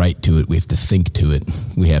have to write to it. We have to think to it.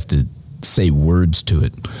 We have to say words to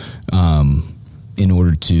it in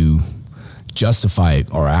order to justify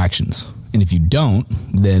our actions. And if you don't,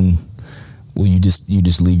 then you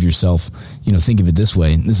just leave yourself. Think of it this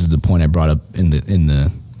way. And this is the point I brought up in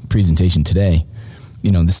the presentation today.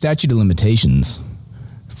 The statute of limitations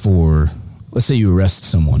for, let's say you arrest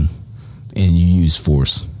someone and you use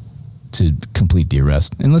force to complete the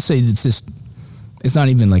arrest, and let's say it's not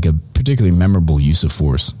even like a particularly memorable use of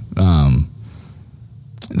force.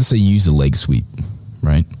 Let's say you use a leg sweep,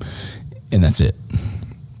 right? And that's it.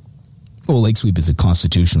 Well, a leg sweep is a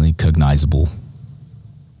constitutionally cognizable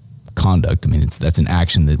conduct. I mean, that's an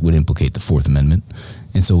action that would implicate the Fourth Amendment,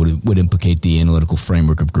 and so it would implicate the analytical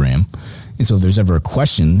framework of Graham. And so if there's ever a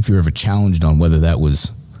question, if you're ever challenged on whether that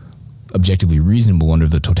was objectively reasonable under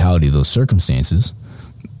the totality of those circumstances,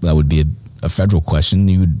 that would be a federal question.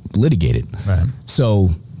 You would litigate it. Right. So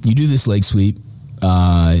you do this leg sweep.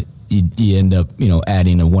 You end up,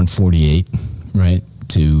 adding a 148, right,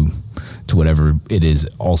 to whatever it is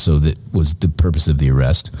also that was the purpose of the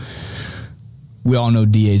arrest. We all know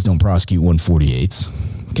DAs don't prosecute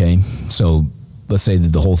 148s, okay? So let's say that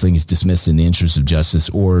the whole thing is dismissed in the interest of justice,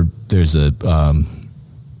 or there's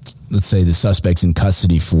let's say the suspect's in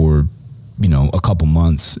custody for, a couple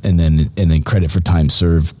months, and then credit for time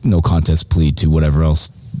served, no contest plea to whatever else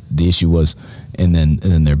the issue was, and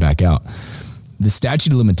then they're back out. The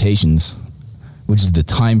statute of limitations, which is the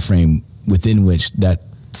time frame within which that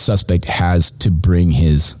suspect has to bring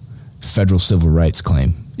his federal civil rights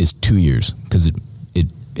claim, is 2 years, because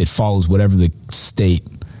it follows whatever the state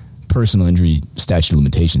personal injury statute of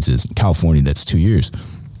limitations is. In California, that's 2 years.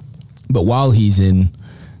 But while he's in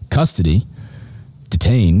custody,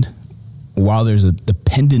 detained, while there's a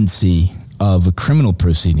dependency of a criminal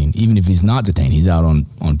proceeding, even if he's not detained, he's out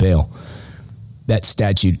on bail, that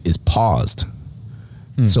statute is paused.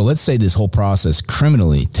 So let's say this whole process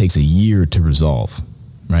criminally takes a year to resolve,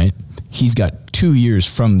 right? He's got 2 years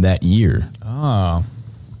from that year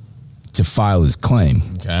to file his claim.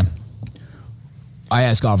 Okay. I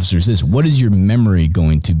ask officers this: what is your memory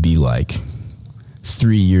going to be like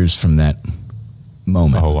 3 years from that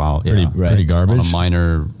moment? Oh wow, Pretty, yeah. pretty garbage. On a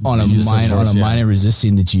minor minor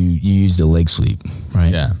resisting that you used a leg sweep,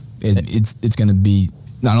 right? Yeah. It's going to be,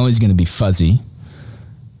 not only is it going to be fuzzy,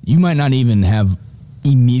 you might not even have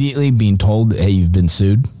immediately being told that, hey, you've been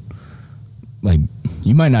sued. Like,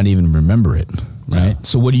 you might not even remember it, right? Yeah.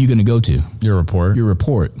 So what are you going to go to? Your report. Your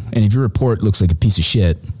report. And if your report looks like a piece of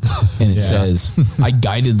shit and it says, I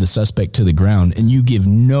guided the suspect to the ground, and you give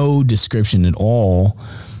no description at all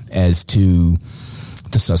as to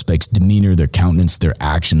the suspect's demeanor, their countenance, their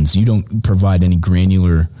actions, you don't provide any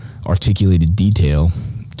granular articulated detail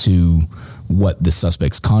to what the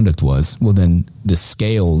suspect's conduct was, well, then the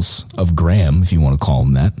scales of Graham, if you want to call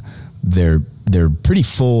them that, they're pretty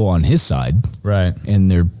full on his side, right?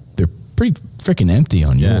 And they're pretty freaking empty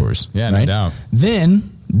on yours. Yeah, right? no doubt.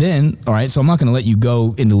 Then, all right. So I'm not going to let you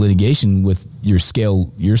go into litigation with your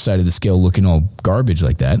side of the scale looking all garbage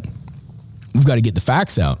like that. We've got to get the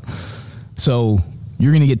facts out. So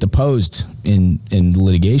you're going to get deposed in the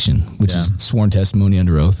litigation, which is sworn testimony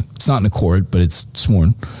under oath. It's not in a court, but it's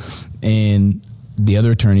sworn. And the other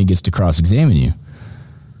attorney gets to cross-examine you.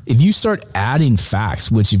 If you start adding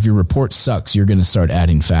facts, which if your report sucks, you're going to start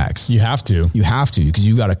adding facts. You have to. You have to, because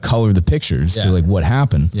you've got to color the pictures to like what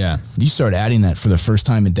happened. Yeah. You start adding that for the first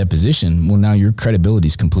time in deposition, well, now your credibility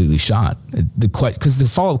is completely shot. Because the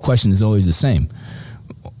follow-up question is always the same.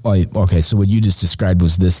 Okay, so what you just described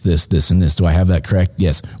was this, and this. Do I have that correct?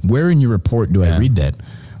 Yes. Where in your report do I read that?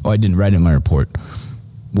 Oh, I didn't write it in my report.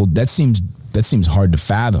 Well, that seems hard to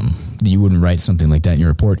fathom that you wouldn't write something like that in your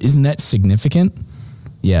report. Isn't that significant?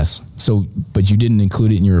 Yes. So, but you didn't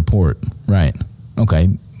include it in your report. Right. Okay.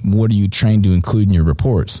 What are you trained to include in your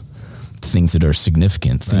reports? Things that are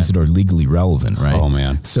significant, things that are legally relevant, right? Oh,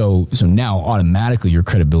 man. So now automatically your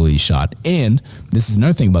credibility is shot. And this is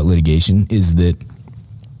another thing about litigation, is that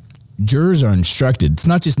jurors are instructed. It's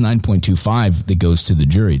not just 9.25 that goes to the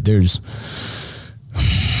jury.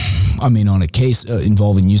 On a case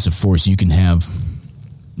involving use of force, you can have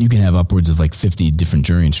upwards of like 50 different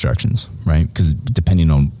jury instructions, right? Because depending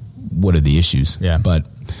on what are the issues. Yeah. But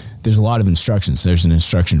there's a lot of instructions. There's an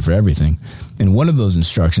instruction for everything. And one of those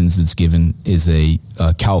instructions that's given is a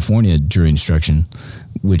California jury instruction,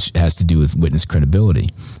 which has to do with witness credibility.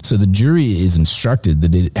 So the jury is instructed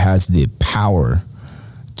that it has the power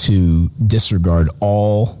to disregard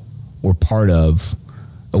all or part of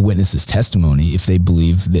a witness's testimony if they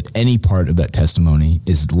believe that any part of that testimony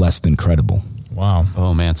is less than credible. Wow.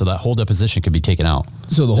 Oh man, so that whole deposition could be taken out.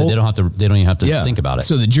 So the whole they don't even have to think about it.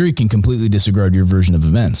 So the jury can completely disregard your version of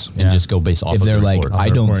events and just go based off if of they're the like, report.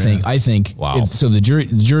 I think. Wow. So the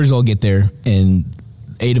jurors all get there, and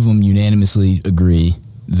 8 of them unanimously agree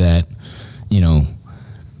that,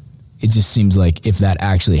 it just seems like if that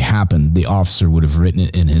actually happened, the officer would have written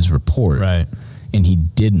it in his report. Right. And he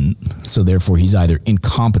didn't. So therefore he's either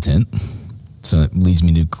incompetent, so it leads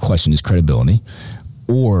me to question his credibility,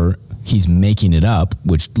 or he's making it up,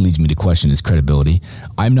 which leads me to question his credibility.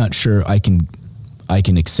 I'm not sure I can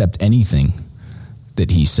accept anything that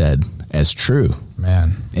he said as true.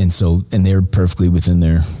 Man. And they're perfectly within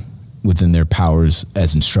their powers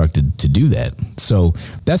as instructed to do that. So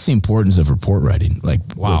that's the importance of report writing. Like,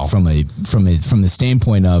 wow. From the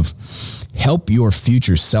standpoint of help your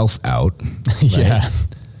future self out. Right? Yeah.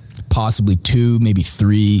 Possibly 2, maybe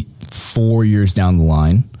 3, 4 years down the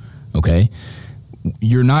line. Okay.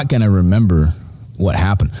 You're not going to remember what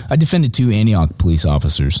happened. I defended 2 Antioch police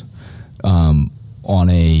officers on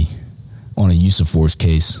a use of force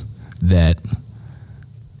case that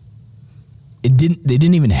they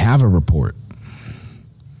didn't even have a report.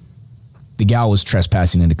 The gal was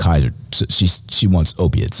trespassing into Kaiser. So she wants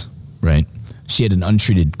opiates, right? She had an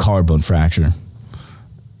untreated collarbone fracture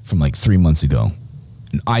from like 3 months ago.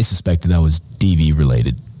 And I suspected that was DV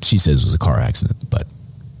related. She says it was a car accident, but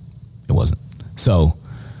it wasn't. So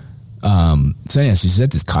yeah, she's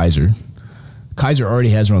at this Kaiser. Kaiser already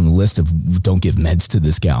has her on the list of don't give meds to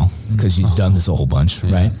this gal because she's done this a whole bunch,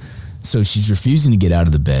 right? So she's refusing to get out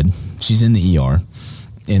of the bed. She's in the ER,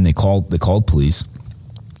 and they called police.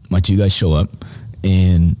 My 2 guys show up,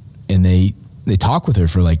 and they talk with her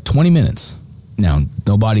for like 20 minutes. Now,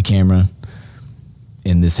 no body camera,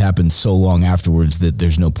 and this happened so long afterwards that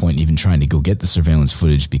there's no point in even trying to go get the surveillance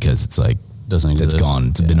footage because it's like doesn't exist. It's gone.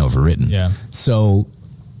 It's been overwritten. Yeah. So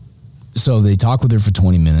they talk with her for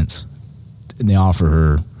 20 minutes, and they offer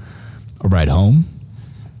her a ride home.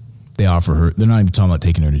 They offer her, they're not even talking about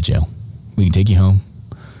taking her to jail. We can take you home.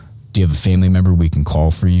 Do you have a family member we can call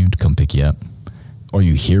for you to come pick you up? Are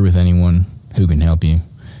you here with anyone who can help you?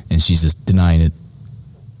 And she's just denying it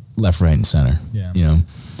left, right, and center. Yeah.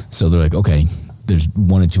 So they're like, okay, there's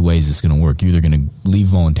 1 of 2 ways it's going to work. You're either going to leave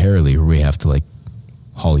voluntarily or we have to like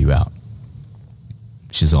haul you out.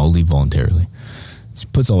 She says, I'll leave voluntarily. She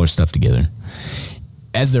puts all her stuff together.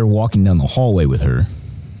 As they're walking down the hallway with her,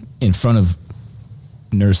 in front of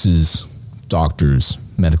nurses, doctors,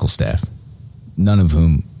 medical staff, none of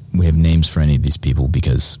whom we have names for any of these people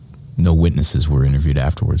because no witnesses were interviewed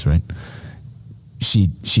afterwards, right? She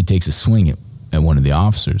takes a swing at one of the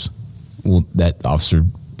officers. Well, that officer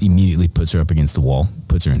immediately puts her up against the wall,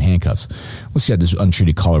 puts her in handcuffs. Well, she got this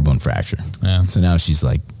untreated collarbone fracture. Yeah. So now she's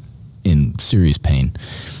like in serious pain,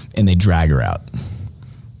 and they drag her out.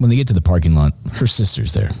 When they get to the parking lot, her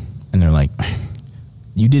sister's there, and they're like,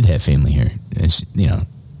 you did have family here. And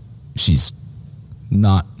she's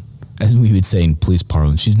not, as we would say in police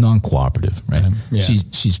parlance, she's non-cooperative, right? Yeah.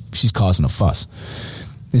 She's causing a fuss.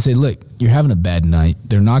 They say, look, you're having a bad night.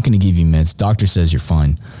 They're not going to give you meds. Doctor says you're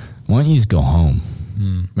fine. Why don't you just go home?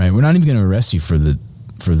 Right? We're not even going to arrest you for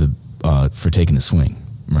taking the swing,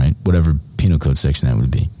 right? Whatever penal code section that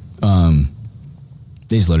would be.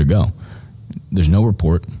 They just let her go. There's no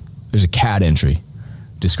report. There's a CAD entry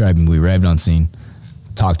describing we arrived on scene,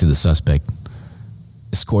 talked to the suspect,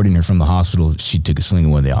 escorting her from the hospital. She took a swing at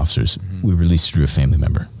one of the officers. We released her to a family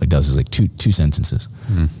member. Like that was like two sentences.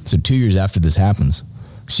 So 2 years after this happens,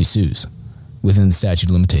 she sues within the statute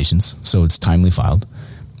of limitations. So it's timely filed.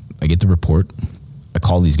 I get the report. I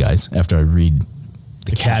call these guys after I read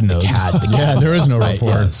the CAD notes. Yeah, there is no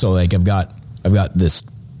report. Yeah. So like I've got this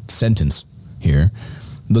sentence here,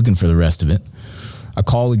 looking for the rest of it. I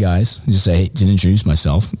call the guys and just say, hey, to introduce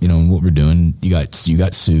myself, and what we're doing. You got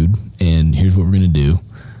sued, and here's what we're gonna do.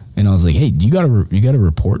 And I was like, hey, you got a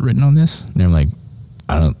report written on this? And they're like,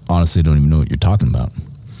 I honestly don't even know what you're talking about.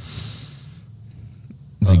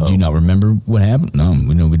 It's like, do you not remember what happened? No,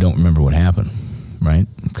 we don't remember what happened, right?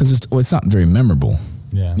 Because it's not very memorable.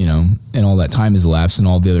 Yeah. You know, and all that time has elapsed and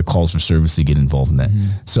all the other calls for service that get involved in that.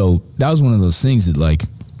 So that was one of those things that, like,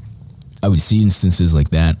 I would see instances like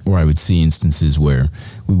that, or I would see instances where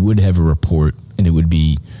we would have a report and it would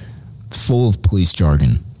be full of police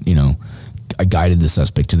jargon. You know, I guided the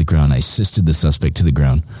suspect to the ground. I assisted the suspect to the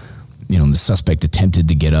ground. You know, the suspect attempted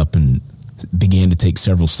to get up and began to take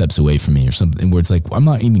several steps away from me or something, where it's like, I'm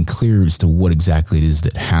not even clear as to what exactly it is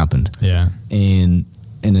that happened. Yeah. And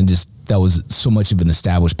then just, that was so much of an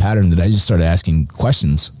established pattern that I just started asking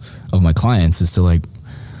questions of my clients as to, like,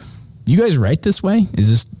 you guys write this way?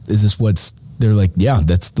 Is this what's, they're like, yeah,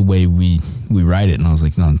 that's the way we write it. And I was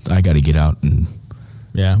like, no, I got to get out and,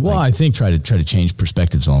 Yeah. Well, like, I think try to change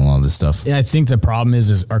perspectives on a lot of this stuff. Yeah, I think the problem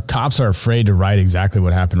is our cops are afraid to write exactly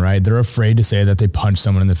what happened, right? They're afraid to say that they punched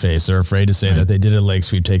someone in the face. They're afraid to say that they did a leg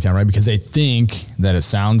sweep takedown, right? Because they think that it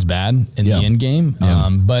sounds bad in the end game. Yeah.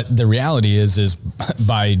 But the reality is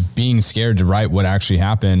by being scared to write what actually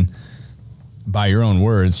happened by your own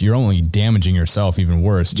words, you're only damaging yourself even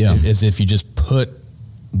worse. Yeah. As if you just put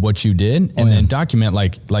what you did and then document,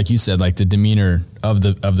 like you said, like the demeanor of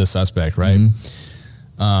the suspect, right?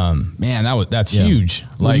 Man, that's huge.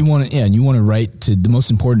 Well, Like, you want to, and you want to write to, the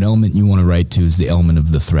most important element you want to write to is the element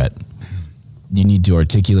of the threat. You need to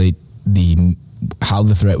articulate how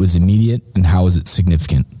the threat was immediate and how is it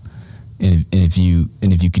significant. And if you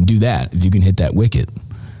can do that, if you can hit that wicket,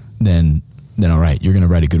 then all right, you're going to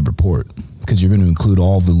write a good report, because you're going to include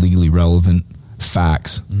all the legally relevant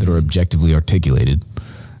facts that are objectively articulated.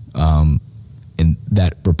 And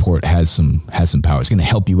that report has some power. It's going to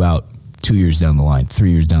help you out 2 years down the line,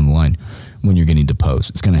 3 years down the line, when you're getting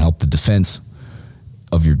deposed. It's going to help the defense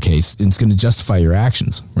of your case, and it's going to justify your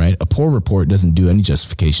actions, right? A poor report doesn't do any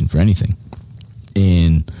justification for anything.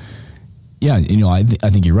 And yeah, I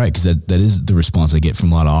think you're right, because that is the response I get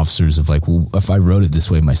from a lot of officers of, like, well, if I wrote it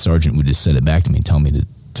this way, my sergeant would just send it back to me and tell me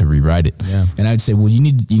to rewrite it. Yeah. And I'd say, well, you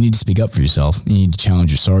need to speak up for yourself. You need to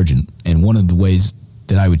challenge your sergeant. And one of the ways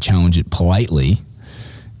that I would challenge it politely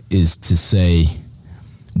is to say,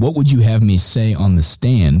 what would you have me say on the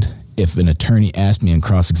stand if an attorney asked me on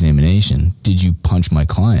cross-examination, did you punch my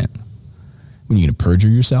client? What, are you going to perjure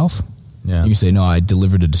yourself? Yeah. You can say, no, I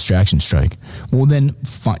delivered a distraction strike. Well, then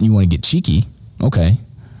fine, you want to get cheeky. Okay.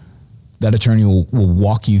 That attorney will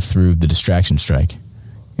walk you through the distraction strike.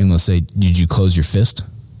 And they'll say, did you close your fist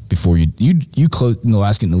before you close, and they'll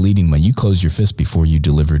ask it in the leading way, you closed your fist before you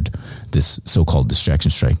delivered this so-called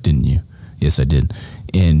distraction strike, didn't you? Yes, I did.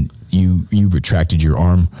 And you retracted your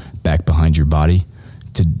arm back behind your body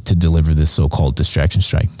to deliver this so-called distraction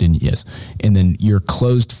strike, didn't you? Yes. And then your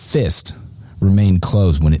closed fist remained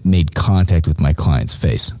closed when it made contact with my client's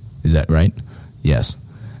face. Is that right? Yes.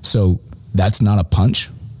 So that's not a punch,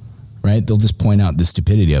 right? They'll just point out the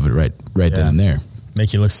stupidity of it right then and there.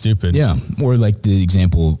 Make you look stupid. Yeah. Or like the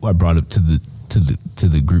example I brought up to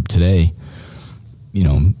the group today,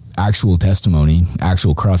 actual testimony,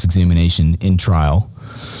 actual cross-examination in trial.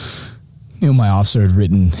 My officer had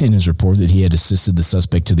written in his report that he had assisted the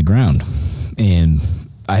suspect to the ground. And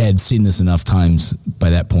I had seen this enough times by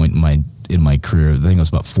that point in my career. I think I was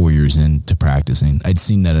about 4 years into practicing. I'd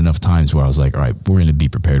seen that enough times where I was like, all right, we're going to be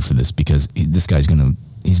prepared for this, because this guy's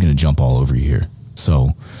he's going to jump all over you here. So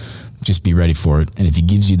just be ready for it. And if he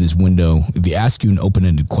gives you this window, if he asks you an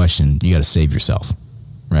open-ended question, you got to save yourself,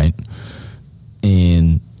 right?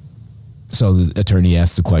 And so the attorney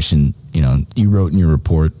asked the question, you wrote in your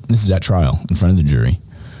report, this is at trial in front of the jury,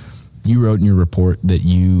 you wrote in your report that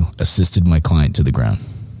you assisted my client to the ground.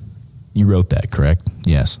 You wrote that, correct?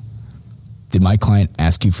 Yes. Did my client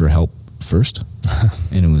ask you for help first?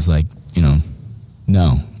 And it was like,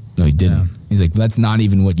 no, he didn't. Yeah. He's like, that's not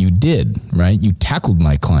even what you did, right? You tackled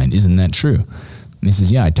my client. Isn't that true? And he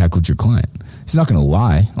says, yeah, I tackled your client. He's not going to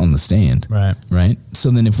lie on the stand. Right.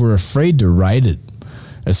 So then if we're afraid to write it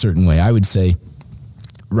a certain way, I would say,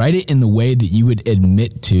 write it in the way that you would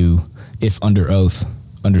admit to if under oath,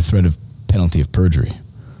 under threat of penalty of perjury.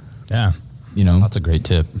 Yeah. That's a great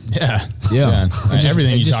tip. Yeah.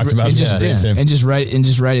 Everything you talked about. And just write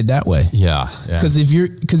it that way. Yeah. Because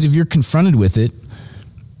if you're confronted with it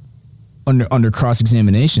under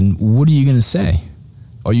cross-examination, what are you going to say?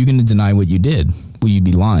 Are you going to deny what you did? Will you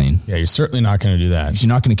be lying? Yeah, you're certainly not going to do that. You're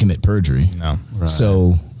not going to commit perjury. No. Right.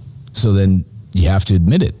 So then you have to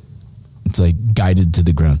admit it. It's like guided to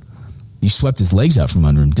the ground. You swept his legs out from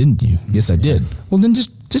under him, didn't you? Yes, I did. Well, then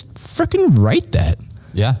just freaking write that.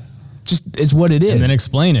 Yeah. Just, it's what it is. And then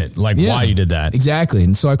explain it, why you did that. Exactly.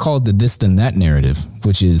 And so I call it the this then that narrative,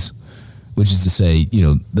 which is to say,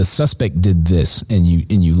 the suspect did this, and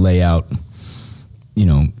you lay out,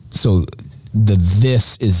 so the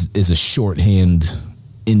this is a shorthand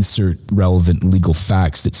insert relevant legal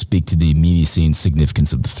facts that speak to the immediacy and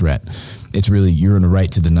significance of the threat. It's really, you're in a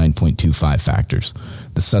right to the 9.25 factors.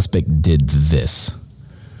 The suspect did this.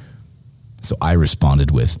 So I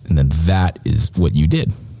responded with, and then that is what you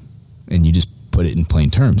did. And you just put it in plain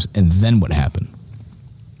terms. And then what happened?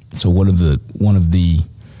 So one of the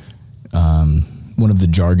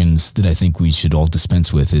jargons that I think we should all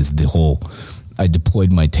dispense with is the whole, I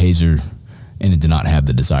deployed my taser and it did not have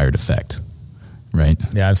the desired effect. Right?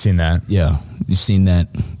 Yeah, I've seen that. Yeah. You've seen that.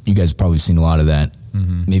 You guys have probably seen a lot of that.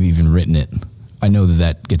 Maybe even written it. I know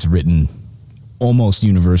that gets written almost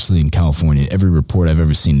universally in California. Every report I've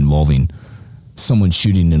ever seen involving someone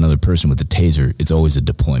shooting another person with a taser, it's always a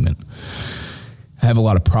deployment. I have a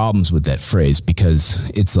lot of problems with that phrase because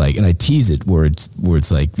it's like, and I tease it where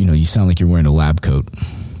it's like, you know, you sound like you're wearing a lab coat.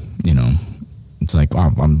 You know, it's like,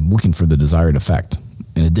 oh, I'm looking for the desired effect.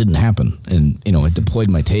 And it didn't happen. And, you know, I deployed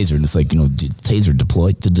my taser and it's like, you know, did the taser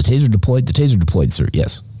deploy? Did the taser deploy? The taser deployed, sir.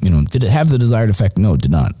 Yes. You know, did it have the desired effect? No, it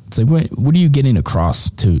did not. It's like, what are you getting across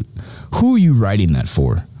to? Who are you writing that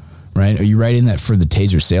for? Right? Are you writing that for the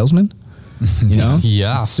taser salesman? You know?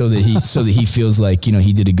 Yeah. So that he feels like, you know,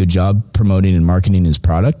 he did a good job promoting and marketing his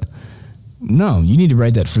product? No, you need to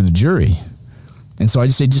write that for the jury. And so I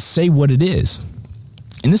just say what it is.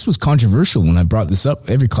 And this was controversial when I brought this up.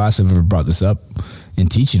 Every class I've ever brought this up in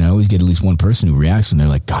teaching, I always get at least one person who reacts when they're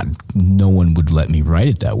like, God, no one would let me write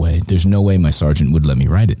it that way. There's no way my sergeant would let me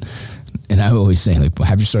write it. And I always say, like, well,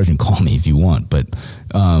 have your sergeant call me if you want. But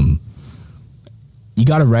you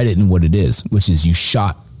got to write it in what it is, which is you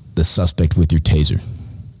shot the suspect with your taser.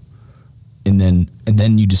 And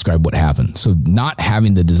then you describe what happened. So not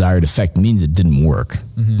having the desired effect means it didn't work,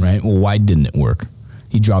 right? Well, why didn't it work?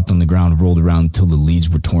 He dropped on the ground, rolled around until the leads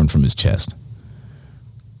were torn from his chest.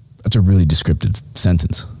 That's a really descriptive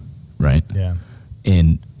sentence, right? Yeah.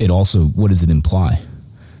 And it also, what does it imply?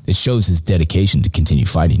 It shows his dedication to continue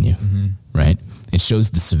fighting you, right? It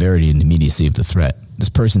shows the severity and immediacy of the threat. This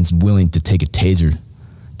person's willing to take a taser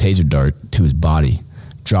dart to his body,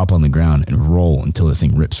 drop on the ground, and roll until the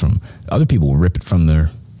thing rips from. Other people will rip it from their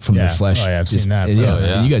flesh. Oh, yeah, I've seen that.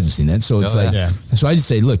 Yeah, you guys have seen that. So it's like, so I just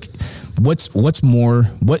say, look, what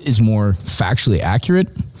is more factually accurate?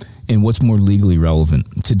 And what's more legally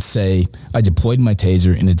relevant? To say, I deployed my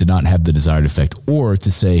taser and it did not have the desired effect, or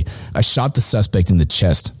to say, I shot the suspect in the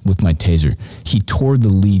chest with my taser. He tore the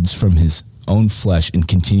leads from his own flesh and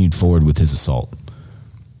continued forward with his assault.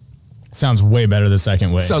 Sounds way better the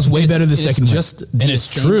second way. Sounds way better the second way. And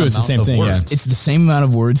it's true. It's the same thing. Yeah. It's the same amount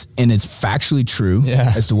of words, and it's factually true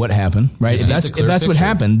as to what happened, right? Yeah, if that's what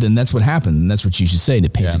happened, then that's what happened, and that's what you should say, and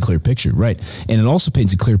it paints a clear picture, right? And it also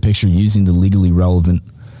paints a clear picture using the legally relevant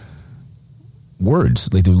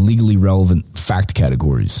words, like the legally relevant fact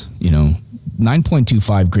categories. You know,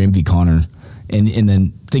 9.25 Graham v. Connor, and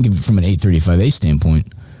then think of it from an 835A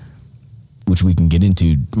standpoint, which we can get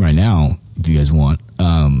into right now if you guys want.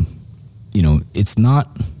 You know, it's not,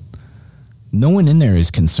 no one in there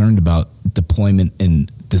is concerned about deployment and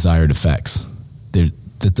desired effects.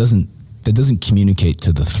 That doesn't communicate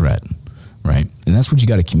to the threat, right? And that's what you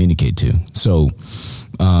got to communicate to. So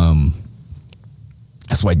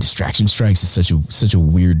that's why distraction strikes is such a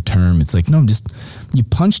weird term. It's like, no, just you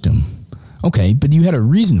punched him. Okay, but you had a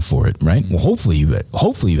reason for it, right? Well, hopefully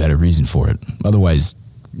you had a reason for it. Otherwise,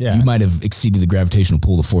 you might have exceeded the gravitational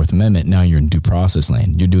pull of the Fourth Amendment. Now you're in due process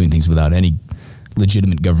land. You're doing things without any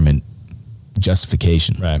legitimate government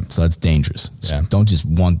justification. Right. So that's dangerous. Yeah. So don't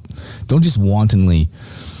just wantonly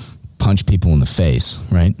punch people in the face,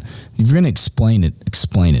 right? If you're going to explain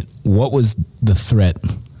it. What was the threat?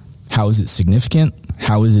 How is it significant?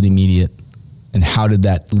 How is it immediate? And how did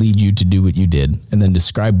that lead you to do what you did? And then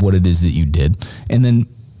describe what it is that you did. And then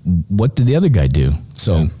what did the other guy do?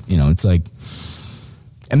 So, you know, it's like,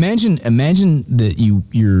 imagine that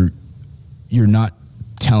you're not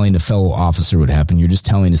telling a fellow officer what happened. You're just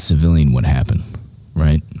telling a civilian what happened,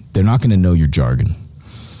 right? They're not going to know your jargon.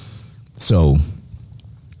 So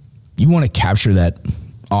you want to capture that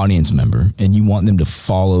audience member and you want them to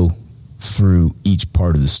follow through each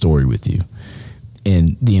part of the story with you.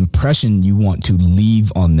 And the impression you want to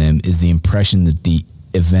leave on them is the impression that the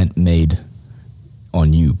event made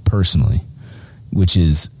on you personally, which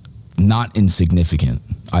is not insignificant,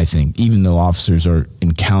 I think, even though officers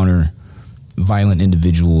encounter violent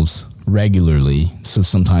individuals regularly. So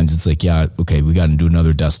sometimes it's like, yeah, okay, we got to do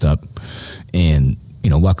another dust up. And,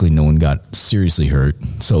 you know, luckily no one got seriously hurt.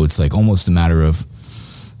 So it's like almost a matter of,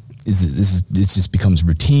 this just becomes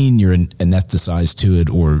routine. You're anesthetized to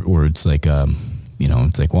it, or it's like, you know,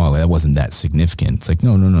 it's like, wow, that wasn't that significant. It's like,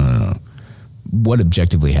 no. What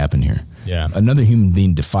objectively happened here? Yeah. Another human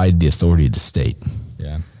being defied the authority of the state.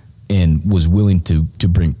 Yeah. and was willing to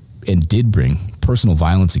bring and did bring personal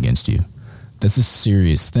violence against you, that's a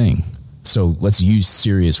serious thing. So let's use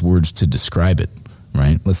serious words to describe it,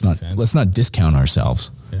 right? Let's not discount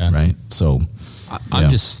ourselves, right? So I'm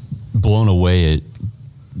just blown away at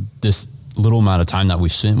this little amount of time that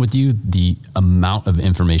we've spent with you, the amount of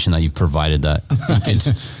information that you've provided that I think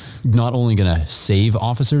is not only going to save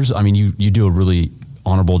officers. I mean, you do a really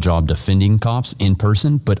honorable job defending cops in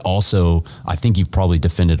person, but also I think you've probably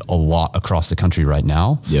defended a lot across the country right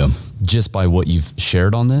now. Yeah. Just by what you've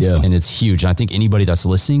shared on this. Yeah. And it's huge. And I think anybody that's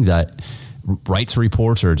listening that writes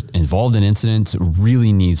reports or involved in incidents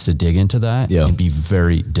really needs to dig into that and be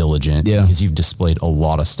very diligent because you've displayed a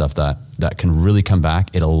lot of stuff that can really come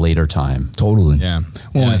back at a later time. Totally. Yeah.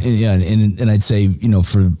 Well, and I'd say, you know,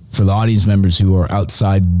 for the audience members who are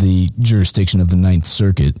outside the jurisdiction of the Ninth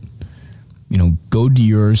Circuit, you know, go to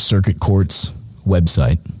your circuit court's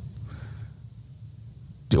website,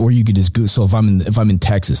 or you could just go. So if I'm in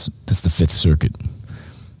Texas, that's the Fifth Circuit.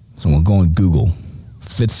 So we'll go on Google,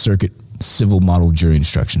 Fifth Circuit Civil Model Jury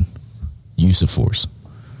Instruction, use of force.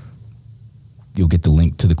 You'll get the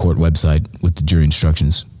link to the court website with the jury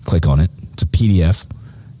instructions. Click on it. It's a PDF.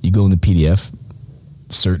 You go in the PDF,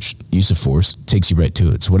 search use of force, takes you right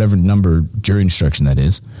to it. So whatever number jury instruction that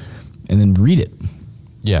is, and then read it.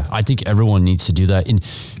 Yeah, I think everyone needs to do that. And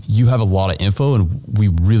you have a lot of info, and we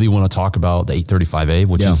really want to talk about the 835A,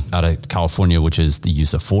 which is out of California, which is the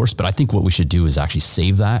use of force. But I think what we should do is actually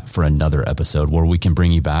save that for another episode where we can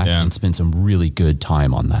bring you back and spend some really good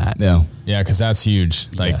time on that. Yeah, because that's huge.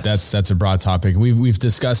 Like that's a broad topic. We've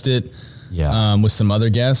discussed it with some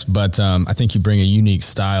other guests, but I think you bring a unique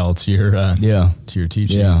style to your to your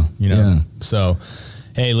teaching. Yeah, you know. So.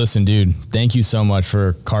 Hey, listen, dude, thank you so much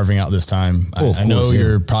for carving out this time. I know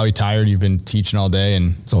you're probably tired. You've been teaching all day,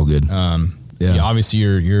 and it's all good. Obviously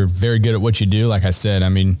you're very good at what you do. Like I said, I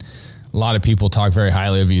mean, a lot of people talk very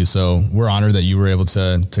highly of you, so we're honored that you were able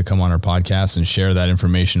to come on our podcast and share that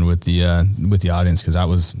information with the audience, because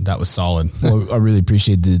that was solid. Well, I really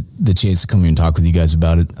appreciate the chance to come here and talk with you guys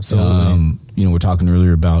about it. Absolutely. You know, we're talking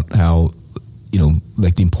earlier about how, you know,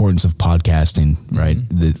 like the importance of podcasting, right?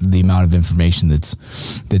 The amount of information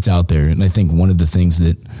that's out there. And I think one of the things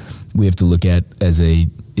that we have to look at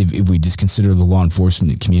if we just consider the law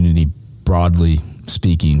enforcement community broadly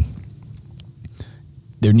speaking,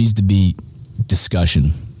 there needs to be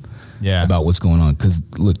discussion about what's going on. Because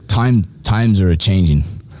look, times are changing,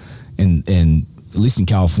 and at least in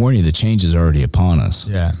California, the change is already upon us.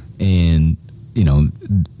 Yeah. And, you know,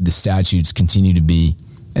 the statutes continue to be,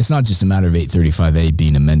 it's not just a matter of 835A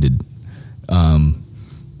being amended.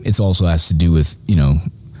 It's also has to do with, you know,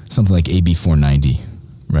 something like AB 490,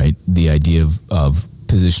 right? The idea of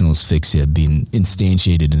positional asphyxia being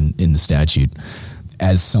instantiated in the statute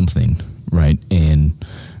as something, right? And,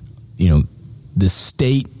 you know, the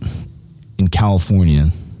state in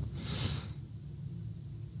California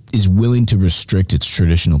is willing to restrict its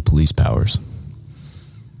traditional police powers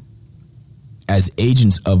as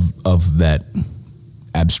agents of that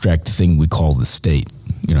abstract thing we call the state.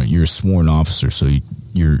 You know, you're a sworn officer, so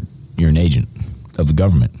you're an agent of the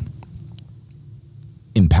government,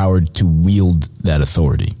 empowered to wield that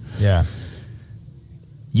authority. Yeah.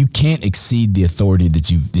 You can't exceed the authority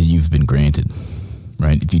that you've been granted,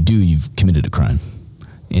 right? If you do, you've committed a crime.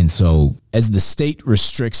 And so as the state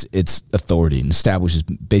restricts its authority and establishes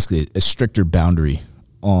basically a stricter boundary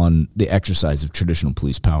on the exercise of traditional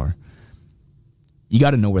police power, you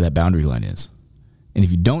got to know where that boundary line is. And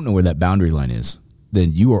if you don't know where that boundary line is,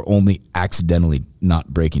 then you are only accidentally not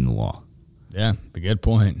breaking the law. Yeah, a good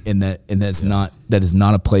point. And that is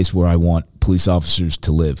not a place where I want police officers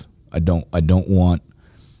to live. I don't want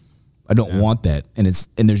that.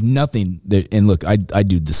 And there's nothing that, and look, I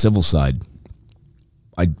do the civil side.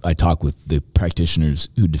 I talk with the practitioners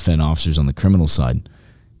who defend officers on the criminal side,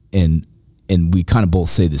 and we kind of both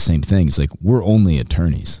say the same thing. It's like, we're only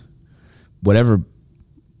attorneys. Whatever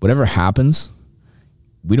happens,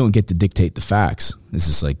 we don't get to dictate the facts. It's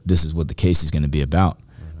just like, this is what the case is going to be about.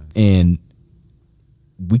 And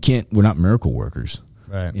we're not miracle workers.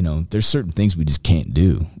 Right. You know, there's certain things we just can't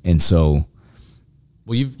do. And so,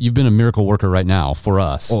 well, you've been a miracle worker right now for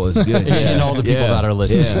us. Oh, it's good. And all the people that are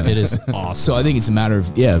listening. Yeah. It is awesome. So I think it's a matter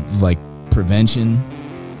of, like prevention,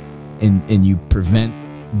 and you prevent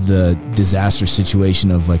the disaster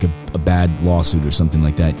situation of like a bad lawsuit or something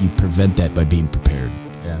like that. You prevent that by being prepared.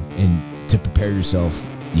 Yeah. And to prepare yourself,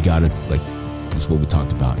 you gotta, like, that's what we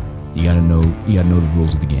talked about. You gotta know the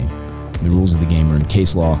rules of the game. And the rules of the game are in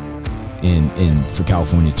case law, and for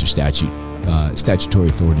California, it's your statutory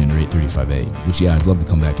authority under 835A, which, I'd love to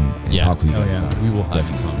come back and talk with you guys about. We will have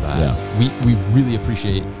you come back. Yeah. We really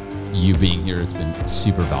appreciate you being here. It's been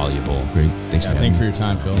super valuable. Great. Thanks for having Thanks for me. your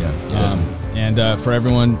time, Phil. Yeah. And for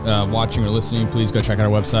everyone watching or listening, please go check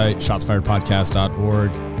out our website,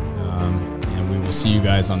 shotsfiredpodcast.org. And we will see you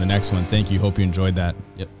guys on the next one. Thank you. Hope you enjoyed that.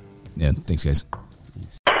 Yep. Yeah. Thanks, guys.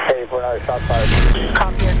 Hey, 4-9, shots fired.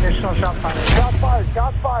 Copy, additional shot fired. Shots fired,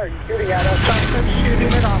 shots fired. Shooting at us. Suspect shooting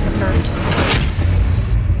at officer.